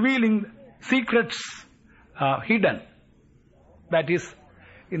revealing secrets hidden. That is,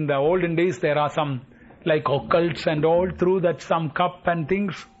 in the olden days there are some like occults and all, through that some cup and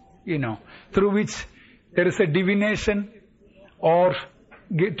things, through which there is a divination or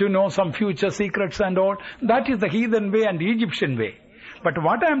get to know some future secrets and all. That is the heathen way and Egyptian way. But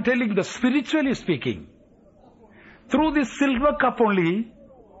what I am telling, the spiritually speaking, through this silver cup only,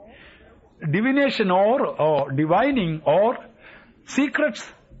 divination or divining or secrets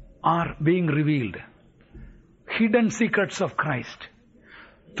are being revealed. Hidden secrets of Christ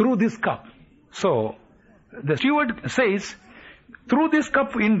through this cup. So, the steward says, through this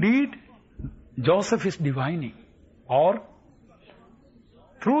cup indeed, Joseph is divining. Or,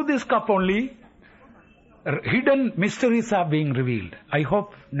 through this cup only, hidden mysteries are being revealed. I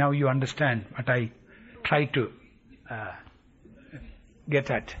hope now you understand what I try to get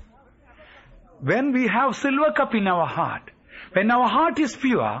at. When we have silver cup in our heart, when our heart is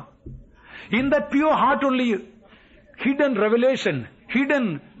pure, in that pure heart only hidden revelation,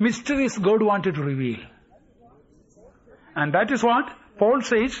 hidden mysteries God wanted to reveal. And that is what Paul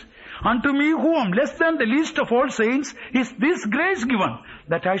says, unto me who am less than the least of all saints is this grace given,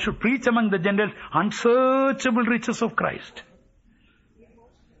 that I should preach among the Gentiles unsearchable riches of Christ.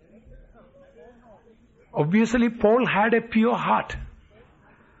 Obviously Paul had a pure heart.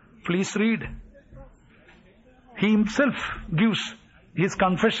 Please read. He himself gives his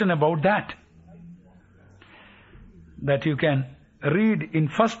confession about that. That you can read in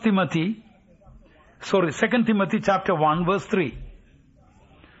 2 Timothy chapter 1 verse 3.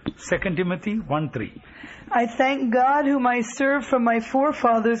 2 Timothy 1:3. I thank God whom I serve from my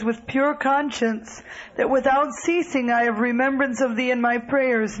forefathers with pure conscience, that without ceasing I have remembrance of thee in my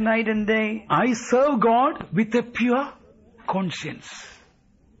prayers night and day. I serve God with a pure conscience.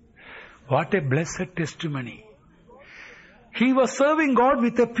 What a blessed testimony. He was serving God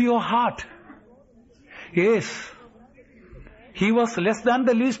with a pure heart. Yes. He was less than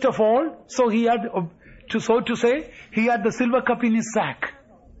the least of all, so he had, so to say, he had the silver cup in his sack.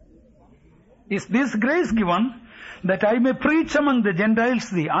 Is this grace given, that I may preach among the Gentiles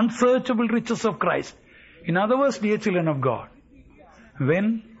the unsearchable riches of Christ? In other words, dear children of God,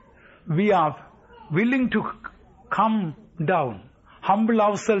 when we are willing to come down, humble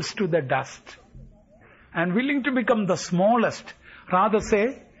ourselves to the dust, and willing to become the smallest, rather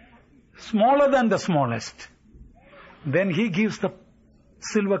say, smaller than the smallest, then he gives the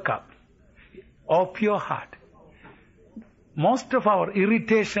silver cup of pure heart. Most of our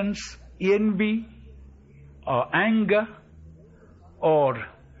irritations, envy, or anger, or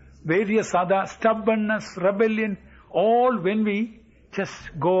various other stubbornness, rebellion, all when we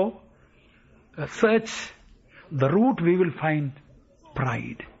just go search the root, we will find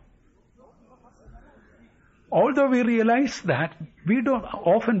pride. Although we realize that we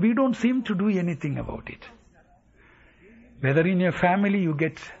don't seem to do anything about it. Whether in your family you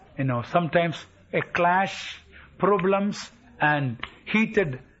get, sometimes a clash, problems and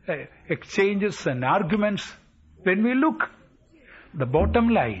heated exchanges and arguments. When we look, the bottom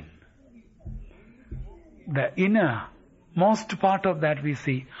line, the inner most part of that we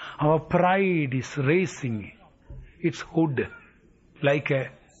see, our pride is raising its hood like a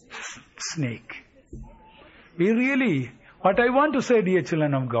snake. What I want to say, dear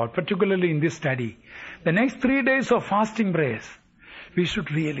children of God, particularly in this study, the next 3 days of fasting prayers, we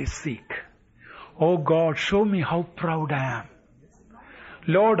should really seek. Oh God, show me how proud I am.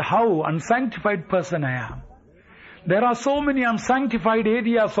 Lord, how unsanctified person I am. There are so many unsanctified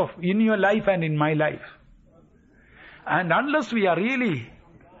areas in your life and in my life. And unless we are really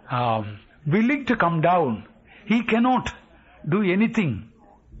willing to come down, He cannot do anything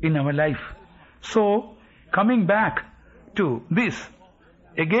in our life. So, coming back to this,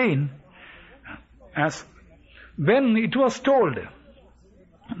 again, as when it was told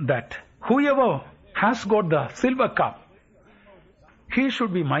that whoever has got the silver cup, he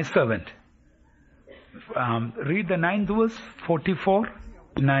should be my servant. Read the 9th verse,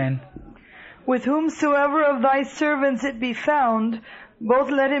 44:9. With whomsoever of thy servants it be found, both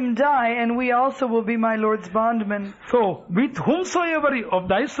let him die, and we also will be my Lord's bondmen. So, with whomsoever of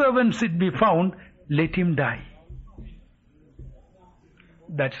thy servants it be found, let him die.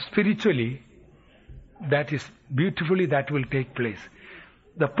 That spiritually, that is beautifully, that will take place.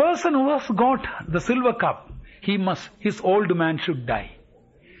 The person who has got the silver cup, his old man should die.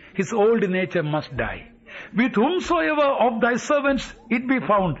 His old nature must die. With whomsoever of thy servants it be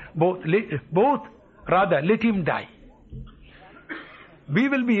found, let him die. We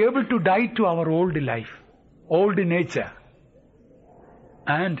will be able to die to our old life, old nature.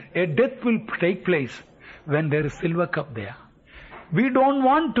 And a death will take place when there is silver cup there. We don't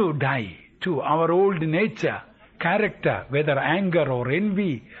want to die to our old nature, character, whether anger or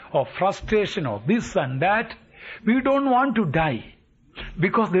envy or frustration or this and that. We don't want to die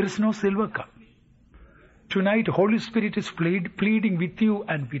because there is no silver cup. Tonight, Holy Spirit is pleading with you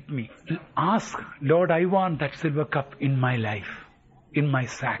and with me. Ask, Lord, I want that silver cup in my life, in my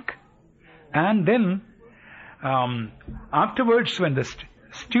sack. And then, afterwards, when the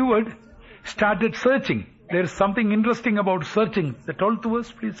steward started searching, there is something interesting about searching. The 12th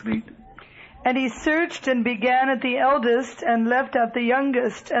verse, please read. And he searched and began at the eldest and left out the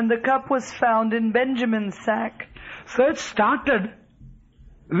youngest, and the cup was found in Benjamin's sack. Search started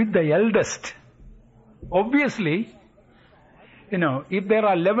with the eldest. Obviously, if there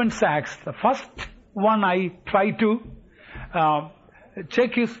are 11 sacks, the first one I try to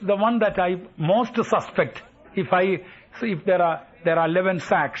check is the one that I most suspect. If there are 11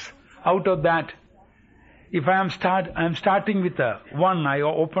 sacks, out of that, if I am starting with the one I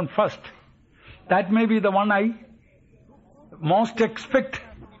open first, that may be the one I most expect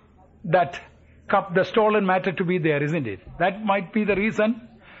that cup, the stolen matter, to be there, isn't it? That might be the reason.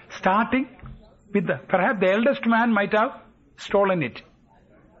 Starting with perhaps the eldest man might have stolen it.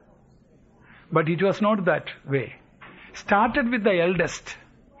 But it was not that way. Started with the eldest.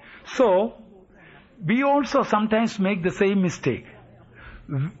 So, we also sometimes make the same mistake.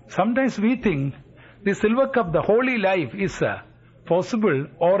 Sometimes we think the silver cup, the holy life, is possible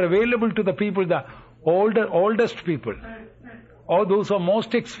or available to the people, the oldest people, or those who are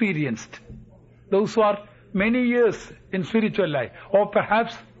most experienced, those who are many years in spiritual life, or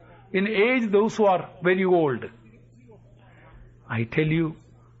perhaps in age those who are very old. I tell you,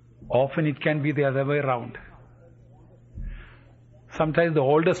 often it can be the other way around. Sometimes the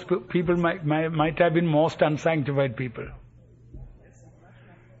oldest people might have been most unsanctified people.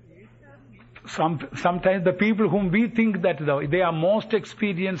 Sometimes the people whom we think that they are most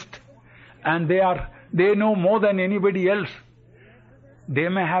experienced and they know more than anybody else, they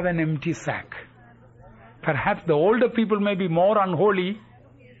may have an empty sack. Perhaps the older people may be more unholy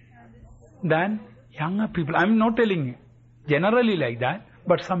than younger people. I'm not telling you generally like that,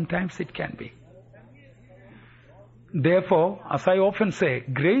 but sometimes it can be. Therefore, as I often say,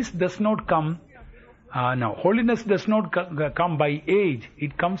 grace does not come, holiness does not come by age,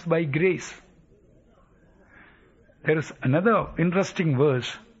 it comes by grace. There is another interesting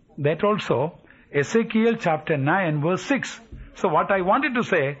verse, that also, Ezekiel chapter 9 verse 6. So what I wanted to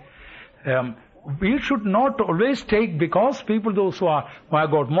say, we should not always take, because people those who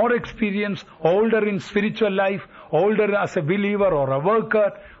have got more experience, older in spiritual life, older as a believer or a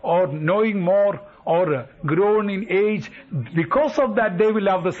worker, or knowing more, or grown in age, because of that they will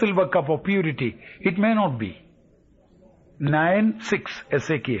have the silver cup of purity. It may not be. 9:6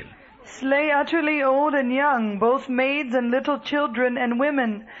 Ezekiel. Slay utterly old and young, both maids and little children and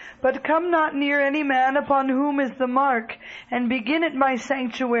women, but come not near any man upon whom is the mark, and begin at my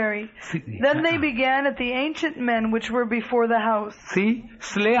sanctuary. Then they began at the ancient men which were before the house. See,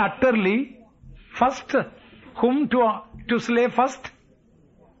 slay utterly. First, whom to slay first?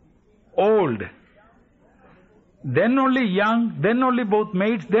 Old. Then only young, then only both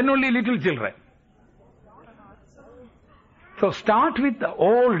maids, then only little children. So start with the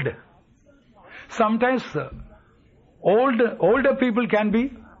old. Sometimes older people can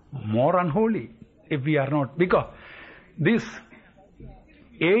be more unholy if we are not. Because this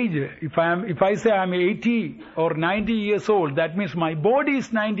age, if I say I am 80 or 90 years old, that means my body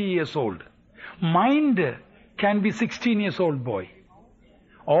is 90 years old. Mind can be 16 years old boy.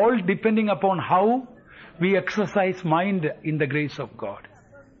 All depending upon how we exercise mind in the grace of God.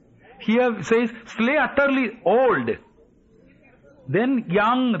 Here it says, slay utterly old. Then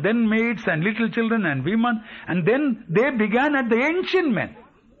young, then maids and little children and women, and then they began at the ancient men.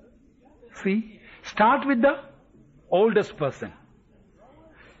 See, start with the oldest person.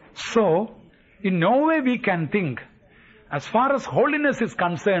 So, in no way we can think, as far as holiness is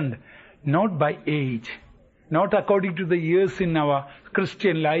concerned, not by age, not according to the years in our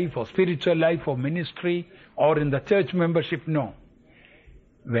Christian life or spiritual life or ministry or in the church membership, no.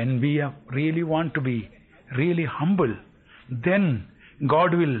 When we really want to be really humble, then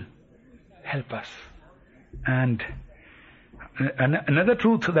God will help us. And another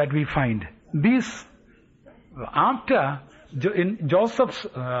truth that we find, this after Joseph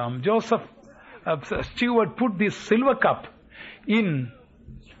steward put this silver cup in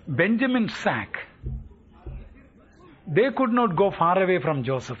Benjamin's sack, they could not go far away from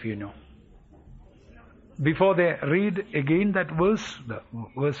Joseph, Before they read again that verse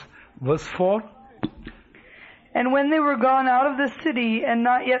 4. And when they were gone out of the city, and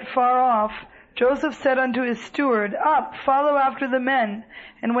not yet far off, Joseph said unto his steward, Up, follow after the men,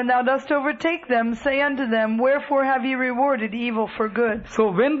 and when thou dost overtake them, say unto them, Wherefore have ye rewarded evil for good? So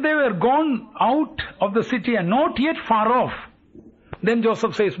when they were gone out of the city and not yet far off, then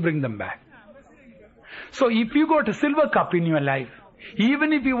Joseph says, bring them back. So if you got a silver cup in your life,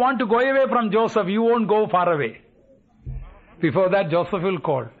 even if you want to go away from Joseph, you won't go far away. Before that, Joseph will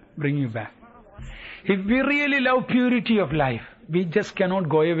call, bring you back. If we really love purity of life, we just cannot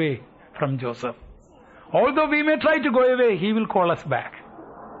go away from Joseph. Although we may try to go away, he will call us back.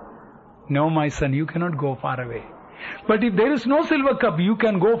 No, my son, you cannot go far away. But if there is no silver cup, you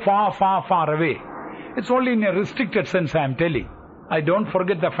can go far, far, far away. It's only in a restricted sense I am telling. I don't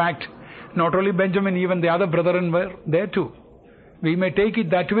forget the fact, not only Benjamin, even the other brethren were there too. We may take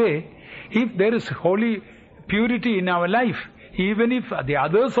it that way. If there is holy purity in our life, even if the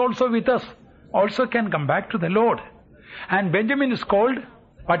others also with us also can come back to the Lord. And Benjamin is called,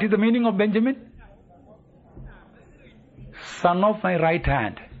 what is the meaning of Benjamin? Son of my right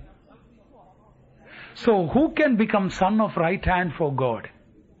hand. So who can become son of right hand for God?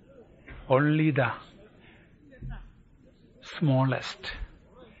 Only the smallest.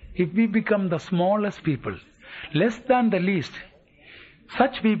 If we become the smallest people, less than the least,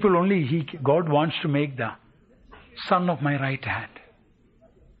 such people only God wants to make the son of my right hand.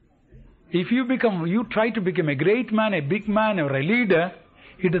 If you try to become a great man, a big man, or a leader,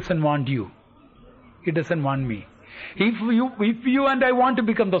 he doesn't want you. He doesn't want me. If you and I want to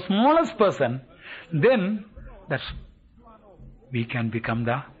become the smallest person, then we can become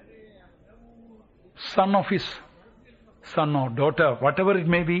the son of his son or daughter, whatever it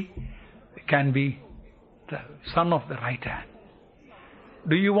may be, can be the son of the right hand.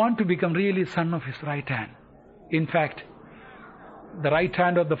 Do you want to become really son of his right hand? In fact, the right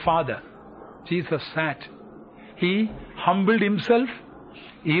hand of the Father, Jesus sat. He humbled himself,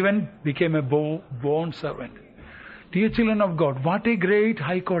 even became a born servant. Dear children of God, what a great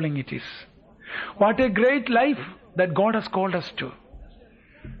high calling it is. What a great life that God has called us to.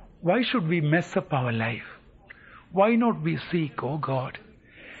 Why should we mess up our life? Why not we seek, oh God,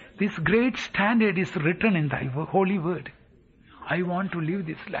 this great standard is written in thy holy word. I want to live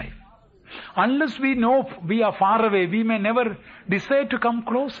this life. Unless we know we are far away, we may never decide to come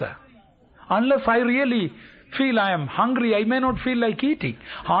closer. Unless I really feel I am hungry, I may not feel like eating.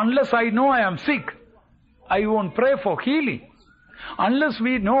 Unless I know I am sick, I won't pray for healing. Unless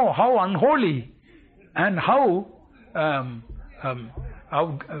we know how unholy and how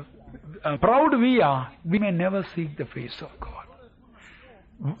proud we are, we may never seek the face of God.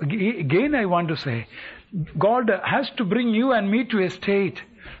 Again I want to say, God has to bring you and me to a state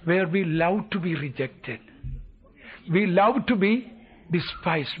where we love to be rejected. We love to be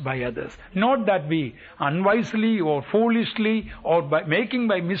despised by others. Not that we unwisely or foolishly or by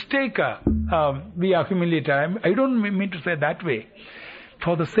mistake we are humiliated. I don't mean to say that way.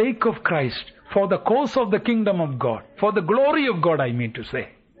 For the sake of Christ, for the cause of the kingdom of God, for the glory of God, I mean to say.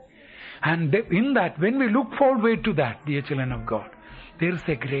 And in that, when we look forward to that, dear children of God, there is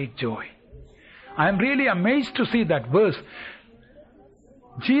a great joy. I am really amazed to see that verse.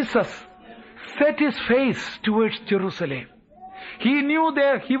 Jesus set his face towards Jerusalem. He knew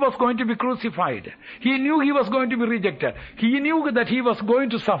that he was going to be crucified. He knew he was going to be rejected. He knew that he was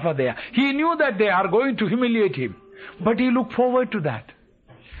going to suffer there. He knew that they are going to humiliate him. But he looked forward to that.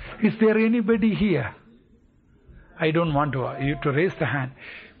 Is there anybody here? I don't want you to raise the hand.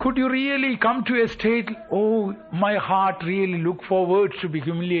 Could you really come to a state, oh, my heart really look forward to be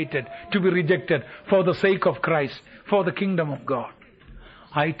humiliated, to be rejected for the sake of Christ, for the kingdom of God?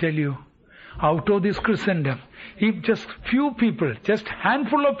 I tell you, out of this Christendom, if just few people, just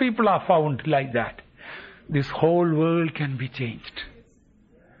handful of people are found like that, this whole world can be changed.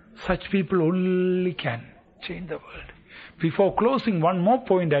 Such people only can change the world. Before closing, one more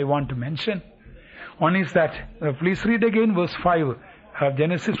point I want to mention. One is that, please read again verse 5 of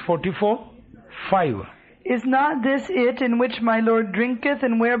Genesis 44:5. Is not this it in which my Lord drinketh,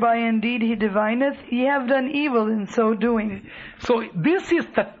 and whereby indeed he divineth? Ye have done evil in so doing. So this is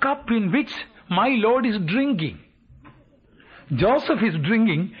the cup in which my Lord is drinking. Joseph is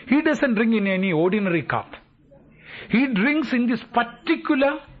drinking. He doesn't drink in any ordinary cup. He drinks in this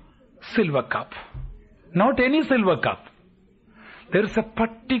particular silver cup. Not any silver cup. There is a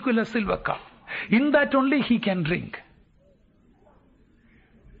particular silver cup. In that only he can drink.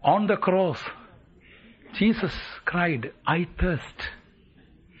 On the cross, Jesus cried, I thirst.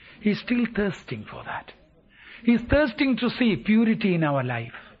 He's still thirsting for that. He's thirsting to see purity in our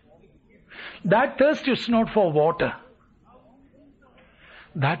life. That thirst is not for water.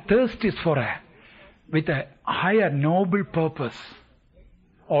 That thirst is with an higher, noble purpose.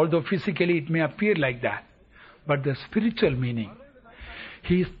 Although physically it may appear like that, but the spiritual meaning,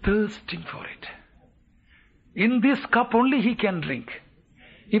 he is thirsting for it. In this cup only he can drink.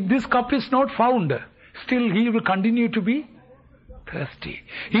 If this cup is not found, still he will continue to be thirsty.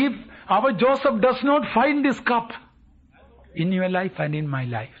 If our Joseph does not find this cup in your life and in my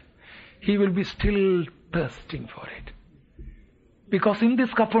life, he will be still thirsting for it. Because in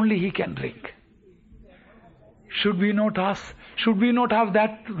this cup only he can drink. Should we not have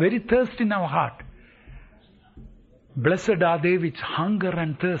that very thirst in our heart? Blessed are they which hunger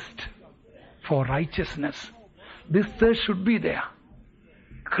and thirst for righteousness. This thirst should be there.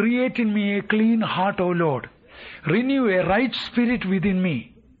 Create in me a clean heart, O Lord. Renew a right spirit within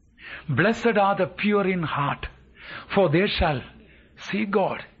me. Blessed are the pure in heart, for they shall see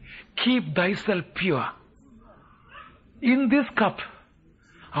God. Keep thyself pure. In this cup,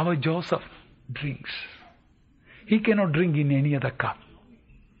 our Joseph drinks. He cannot drink in any other cup.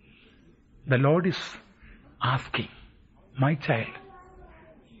 The Lord is asking, my child,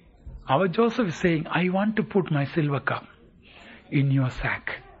 our Joseph is saying, I want to put my silver cup in your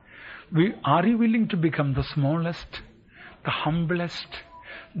sack. Are you willing to become the smallest, the humblest,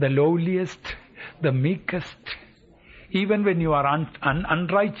 the lowliest, the meekest? Even when you are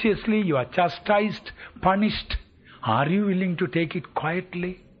unrighteously, you are chastised, punished, are you willing to take it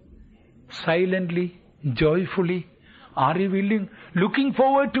quietly, silently, joyfully? Are you willing, looking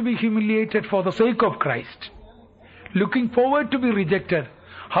forward to be humiliated for the sake of Christ? Looking forward to be rejected.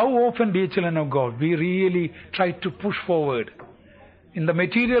 How often, dear children of God, we really try to push forward. In the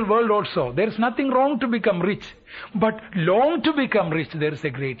material world also, there is nothing wrong to become rich. But long to become rich, there is a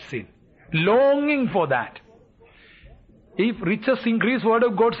great sin. Longing for that. If riches increase, Word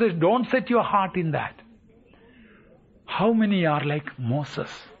of God says, don't set your heart in that. How many are like Moses?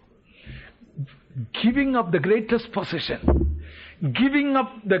 Giving up the greatest possession, giving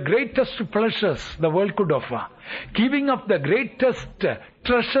up the greatest pleasures the world could offer, giving up the greatest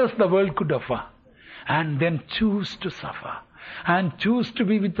treasures the world could offer, and then choose to suffer, and choose to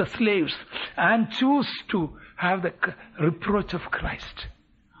be with the slaves, and choose to have the reproach of Christ.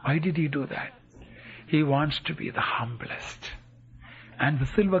 Why did he do that? He wants to be the humblest. And the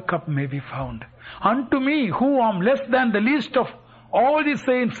silver cup may be found. Unto me, who am less than the least of all the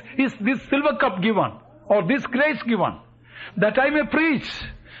saints, is this silver cup given, or this grace given, that I may preach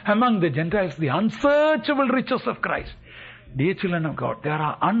among the Gentiles the unsearchable riches of Christ. Dear children of God, there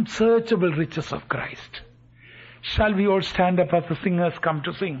are unsearchable riches of Christ. Shall we all stand up as the singers come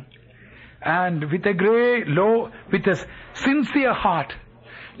to sing? And with a sincere heart,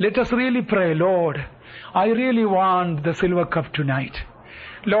 let us really pray, Lord, I really want the silver cup tonight.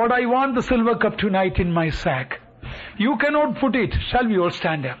 Lord, I want the silver cup tonight in my sack. You cannot put it. Shall we all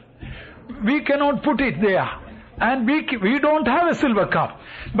stand up? We cannot put it there. And we don't have a silver cup.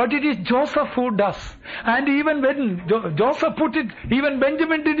 But it is Joseph who does. And even when Joseph put it, even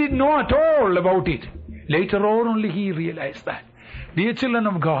Benjamin didn't know at all about it. Later on only he realized that. Dear children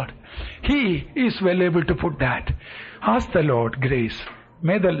of God, he is well able to put that. Ask the Lord grace.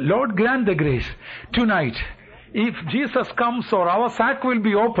 May the Lord grant the grace tonight. If Jesus comes or our sack will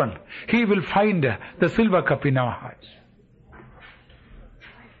be open, he will find the silver cup in our hearts.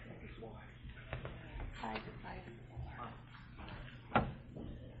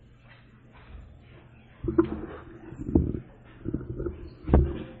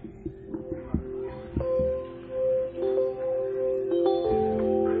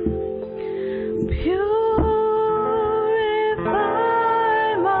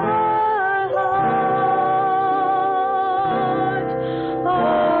 Purify my heart, oh Lord.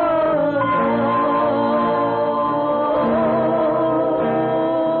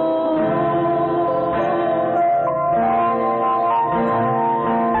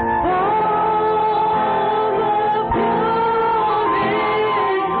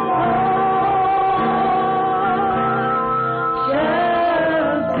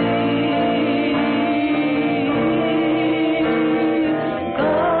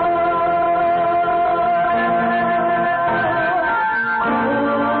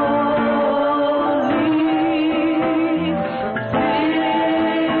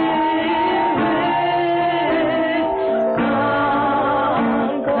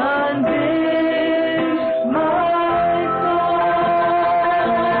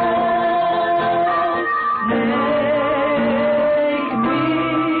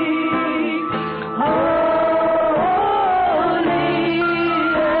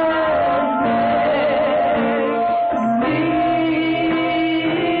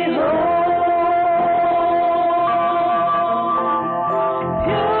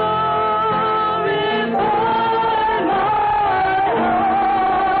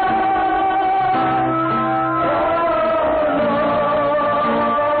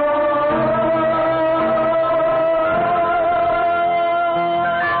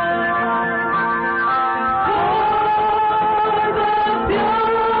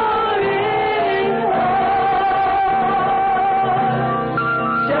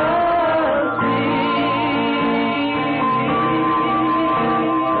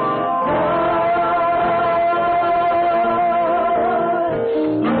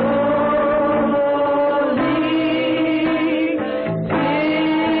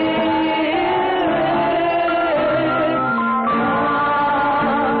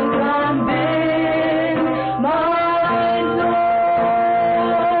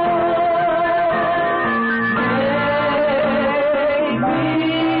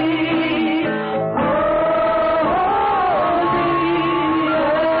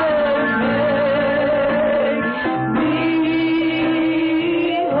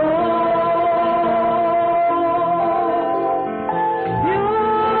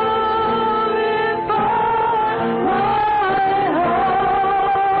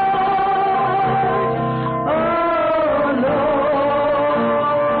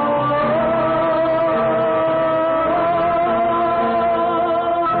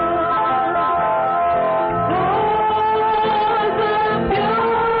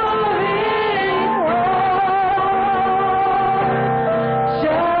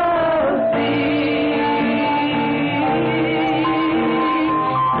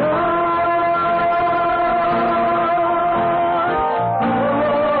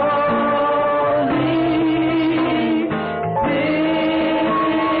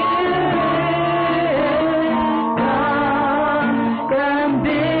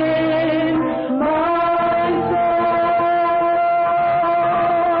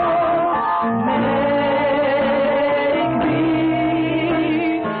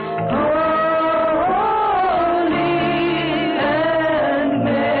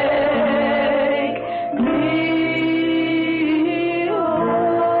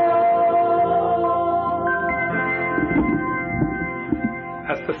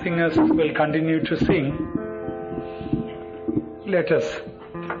 singers will continue to sing, let us,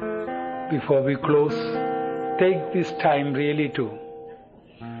 before we close, take this time really to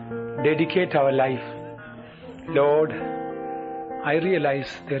dedicate our life. Lord, I realize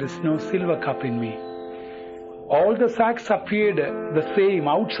there is no silver cup in me. All the sacks appeared the same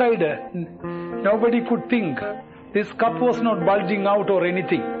outside. Nobody could think this cup was not bulging out or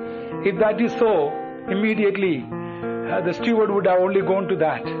anything. If that is so, immediately the steward would have only gone to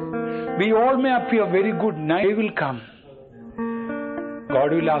that. We all may appear very good. Night will come.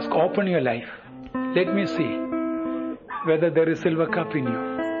 God will ask, open your life. Let me see whether there is silver cup in you.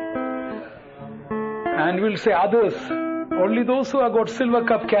 And we'll say, others, only those who have got silver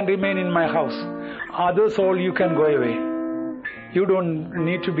cup can remain in my house. Others, all you can go away. You don't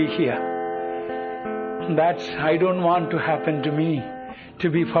need to be here. That I don't want to happen to me, to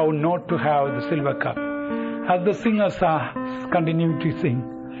be found not to have the silver cup. As the singers are continuing to sing,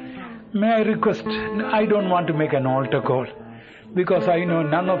 may I request, I don't want to make an altar call, because I know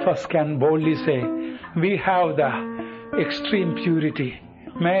none of us can boldly say, we have the extreme purity.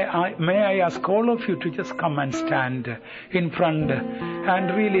 May I ask all of you to just come and stand in front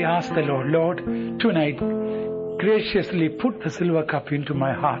and really ask the Lord, Lord, tonight, graciously put the silver cup into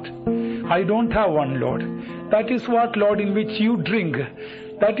my heart. I don't have one, Lord. That is what, Lord, in which you drink.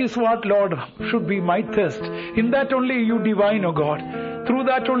 That is what, Lord, should be my thirst. In that only you divine, O God. Through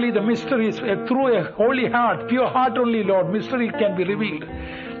that only the mysteries, through a holy heart, pure heart only, Lord, mystery can be revealed.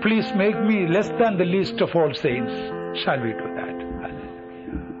 Please make me less than the least of all saints. Shall we do that?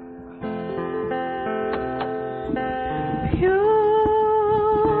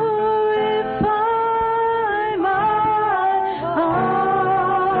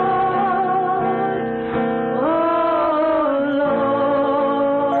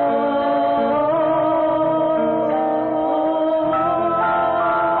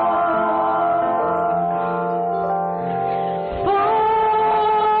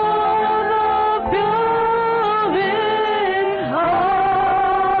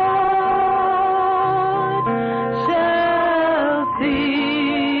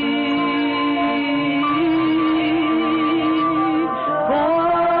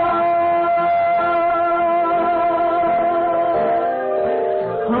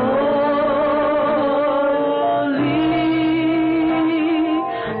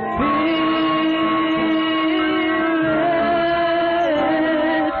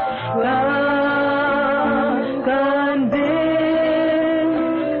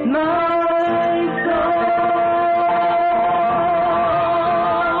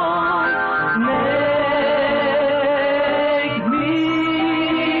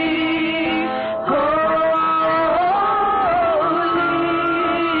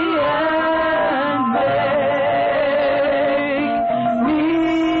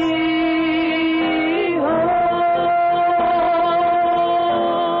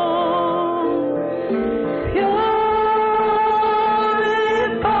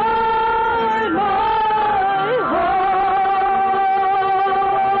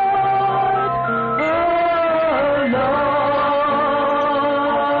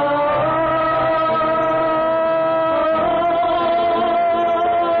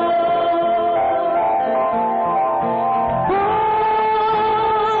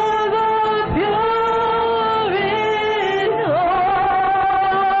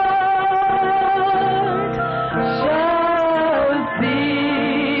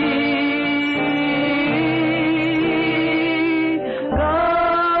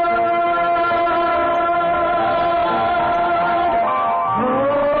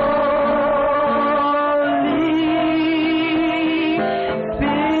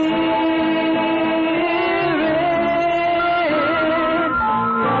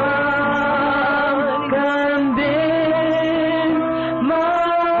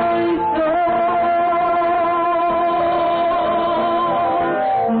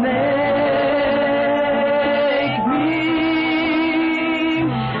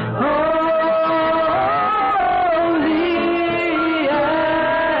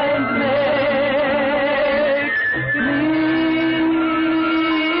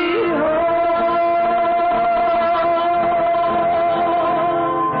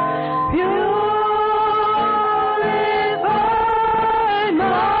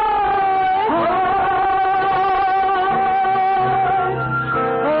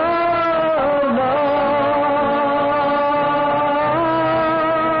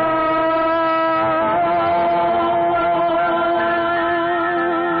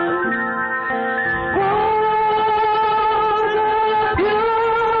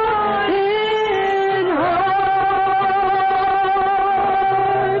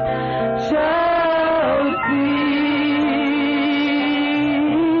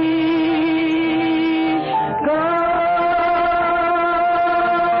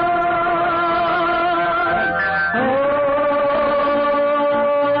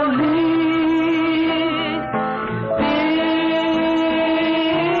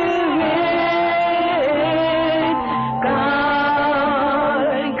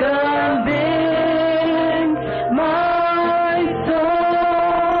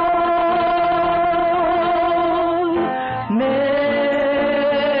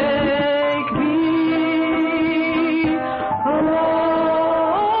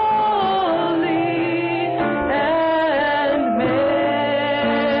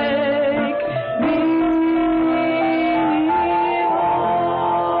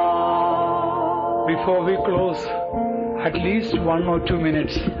 Before we close, at least 1 or 2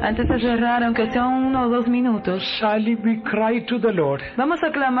 minutes, Antes de cerrar, aunque sea 1 o 2 minutos, shall we cry to the Lord? vamos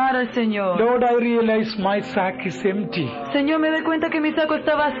a clamar al Señor. Lord, I realize my sack is empty. Señor, me doy cuenta que mi saco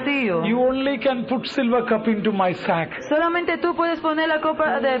está vacío. You only can put silver cup into my sack. Solamente tú puedes poner la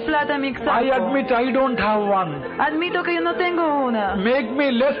copa de plata en mi saco. I admit I don't have one. Admito que yo no tengo una. Make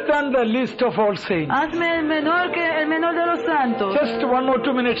me less than the least of all saints. Hazme el menor de los santos. Just 1 or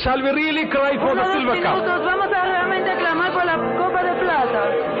 2 minutes. Shall we really cry for the 1 o 2 silver cup? minutos, vamos a realmente clamar por la copa de plata.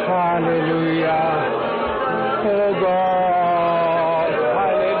 Hallelujah. Oh God.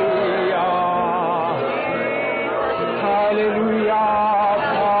 Hallelujah. Hallelujah.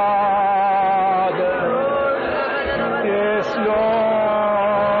 Father. Yes,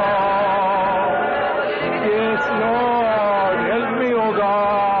 Lord. Yes, Lord. Help me, oh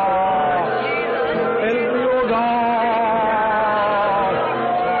God. Help me, oh God.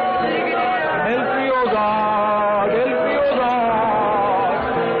 Help me, oh God. Help me, oh God.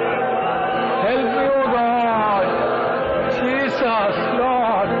 Help me, oh God. Jesus,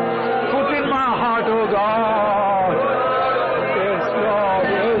 Lord, put in my heart, oh God. Yes, Lord,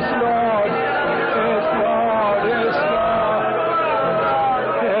 yes, Lord. Yes, Lord, yes, Lord.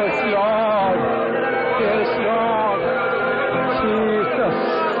 Yes, Lord. Yes, Lord. Jesus.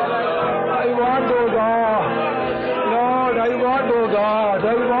 I want, oh God. Lord, I want, oh God.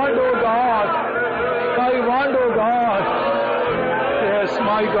 I want, oh God. I want, oh God. Yes,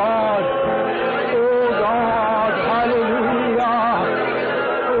 my God. Oh God. Hallelujah.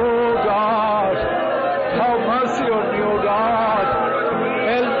 Oh God. Have mercy on me, oh God.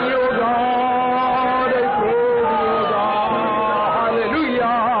 Help me, oh God. I pray thee, oh God.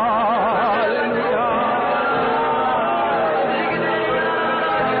 Hallelujah. Hallelujah.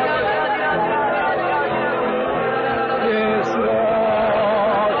 Yes,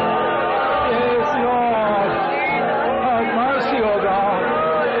 Lord. Yes, Lord. Have mercy, O God.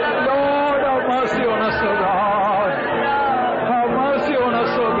 Lord, have mercy on us, O God. Have mercy on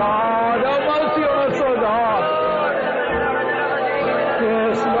us, O God. Have mercy on us, O God.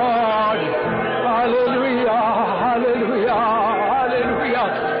 Yes, Lord. Hallelujah. Hallelujah. Hallelujah.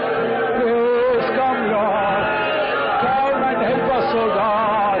 Yes, come, Lord. Come and help us, O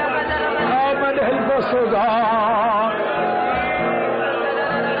God. Come and help us, O God.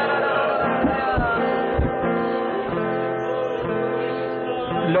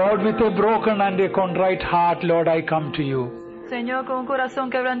 Lord, with a broken and a contrite heart, Lord, I come to you. Señor, con un corazón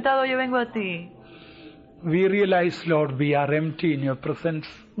quebrantado yo vengo a ti. We realize, Lord, we are empty in your presence.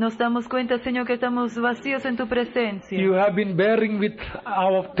 Nos damos cuenta, Señor, que estamos vacíos en tu presencia. You have been bearing with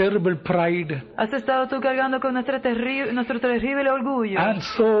our terrible pride Has estado tú cargando con nuestro terrible orgullo. and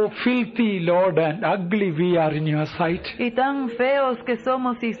so filthy, Lord, and ugly we are in your sight. Y tan feos que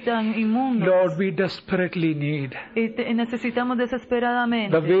somos y tan inmundos. Lord, we desperately need Y necesitamos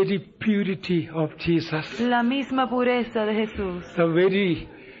desesperadamente the very purity of Jesus, la misma pureza de Jesús. the very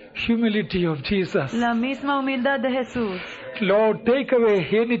humility of Jesus. La misma humildad de Jesús. Lord, take away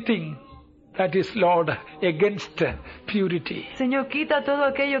anything that is, Lord, against purity. Señor, quita todo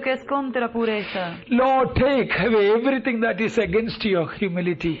aquello que es contra pureza. Lord, take away everything that is against your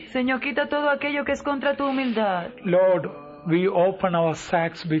humility. Señor, quita todo aquello que es contra tu humildad. Lord, we open our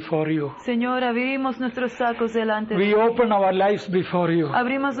sacks before you. Señor, abrimos nuestros sacos delante de We ti. open our lives before you.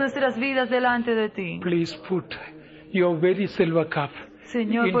 Abrimos nuestras vidas delante de ti. Please put your very silver cup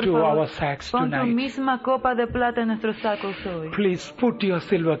Señor, por into favor, our sacks pon tu tonight. misma copa de plata en nuestros sacos hoy. Please put your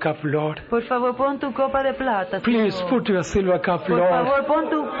silver cup, Lord. Por favor, pon tu copa de plata, Please Señor. put your silver cup, Por Lord. favor, pon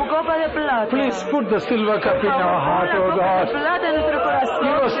tu copa de plata. Please put the silver Por cup in favor, our heart, pon O la copa de God. plata en nuestro corazón.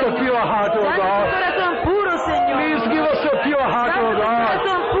 Give us the Señor. pure heart, O Danos un God. corazón puro, Señor. Please give us a pure heart, Danos O un God.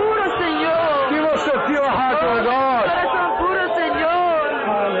 corazón puro, Señor. Give us a pure heart, O Danos un God. corazón puro, Señor.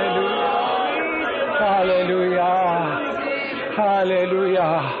 Hallelujah. Hallelujah.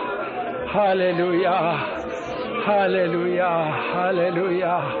 Hallelujah. Hallelujah. Hallelujah.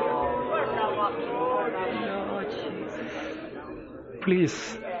 Hallelujah.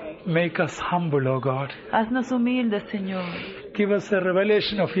 Please make us humble, O God. Haznos humildes, Señor. Give us a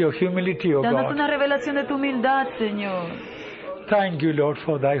revelation of your humility, O Danos God. una revelación de tu humildad, Señor. Thank you, Lord,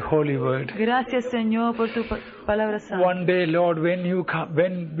 for thy holy word. Gracias, Señor, por tu palabra santa. One day, Lord, when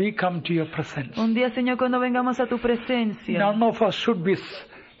we come to your presence, Un día, Señor, cuando vengamos a tu presencia, none of us should be,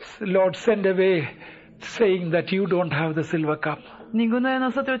 Lord, sent away saying that you don't have the silver cup. ninguno de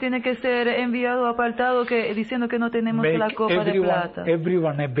nosotros tiene que ser enviado o apartado diciendo que no tenemos la Make copa de plata.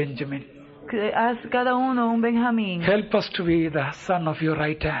 everyone a Benjamin. Que haz cada uno un Benjamín. Help us to be the son of your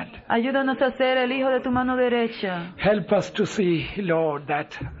right hand. Ayúdanos a ser el hijo de tu mano derecha. Help us to see, Lord, that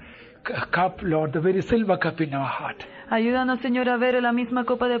cup, Lord, the very silver cup in our heart, Ayúdanos, Señor, a ver la misma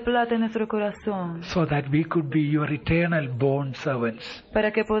copa de plata en nuestro corazón, so that we could be your eternal bond servants.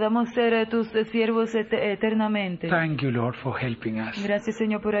 para que podamos ser tus siervos eternamente. Thank you, Lord, for helping us. Gracias,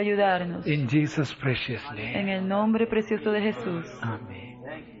 Señor, por ayudarnos. In Jesus' precious En name. el nombre precioso de Jesús. Amen.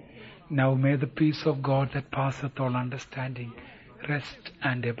 Now may the peace of God that passeth all understanding rest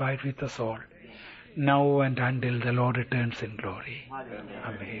and abide with us all, now and until the Lord returns in glory.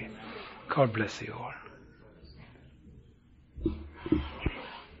 Amen. God bless you all.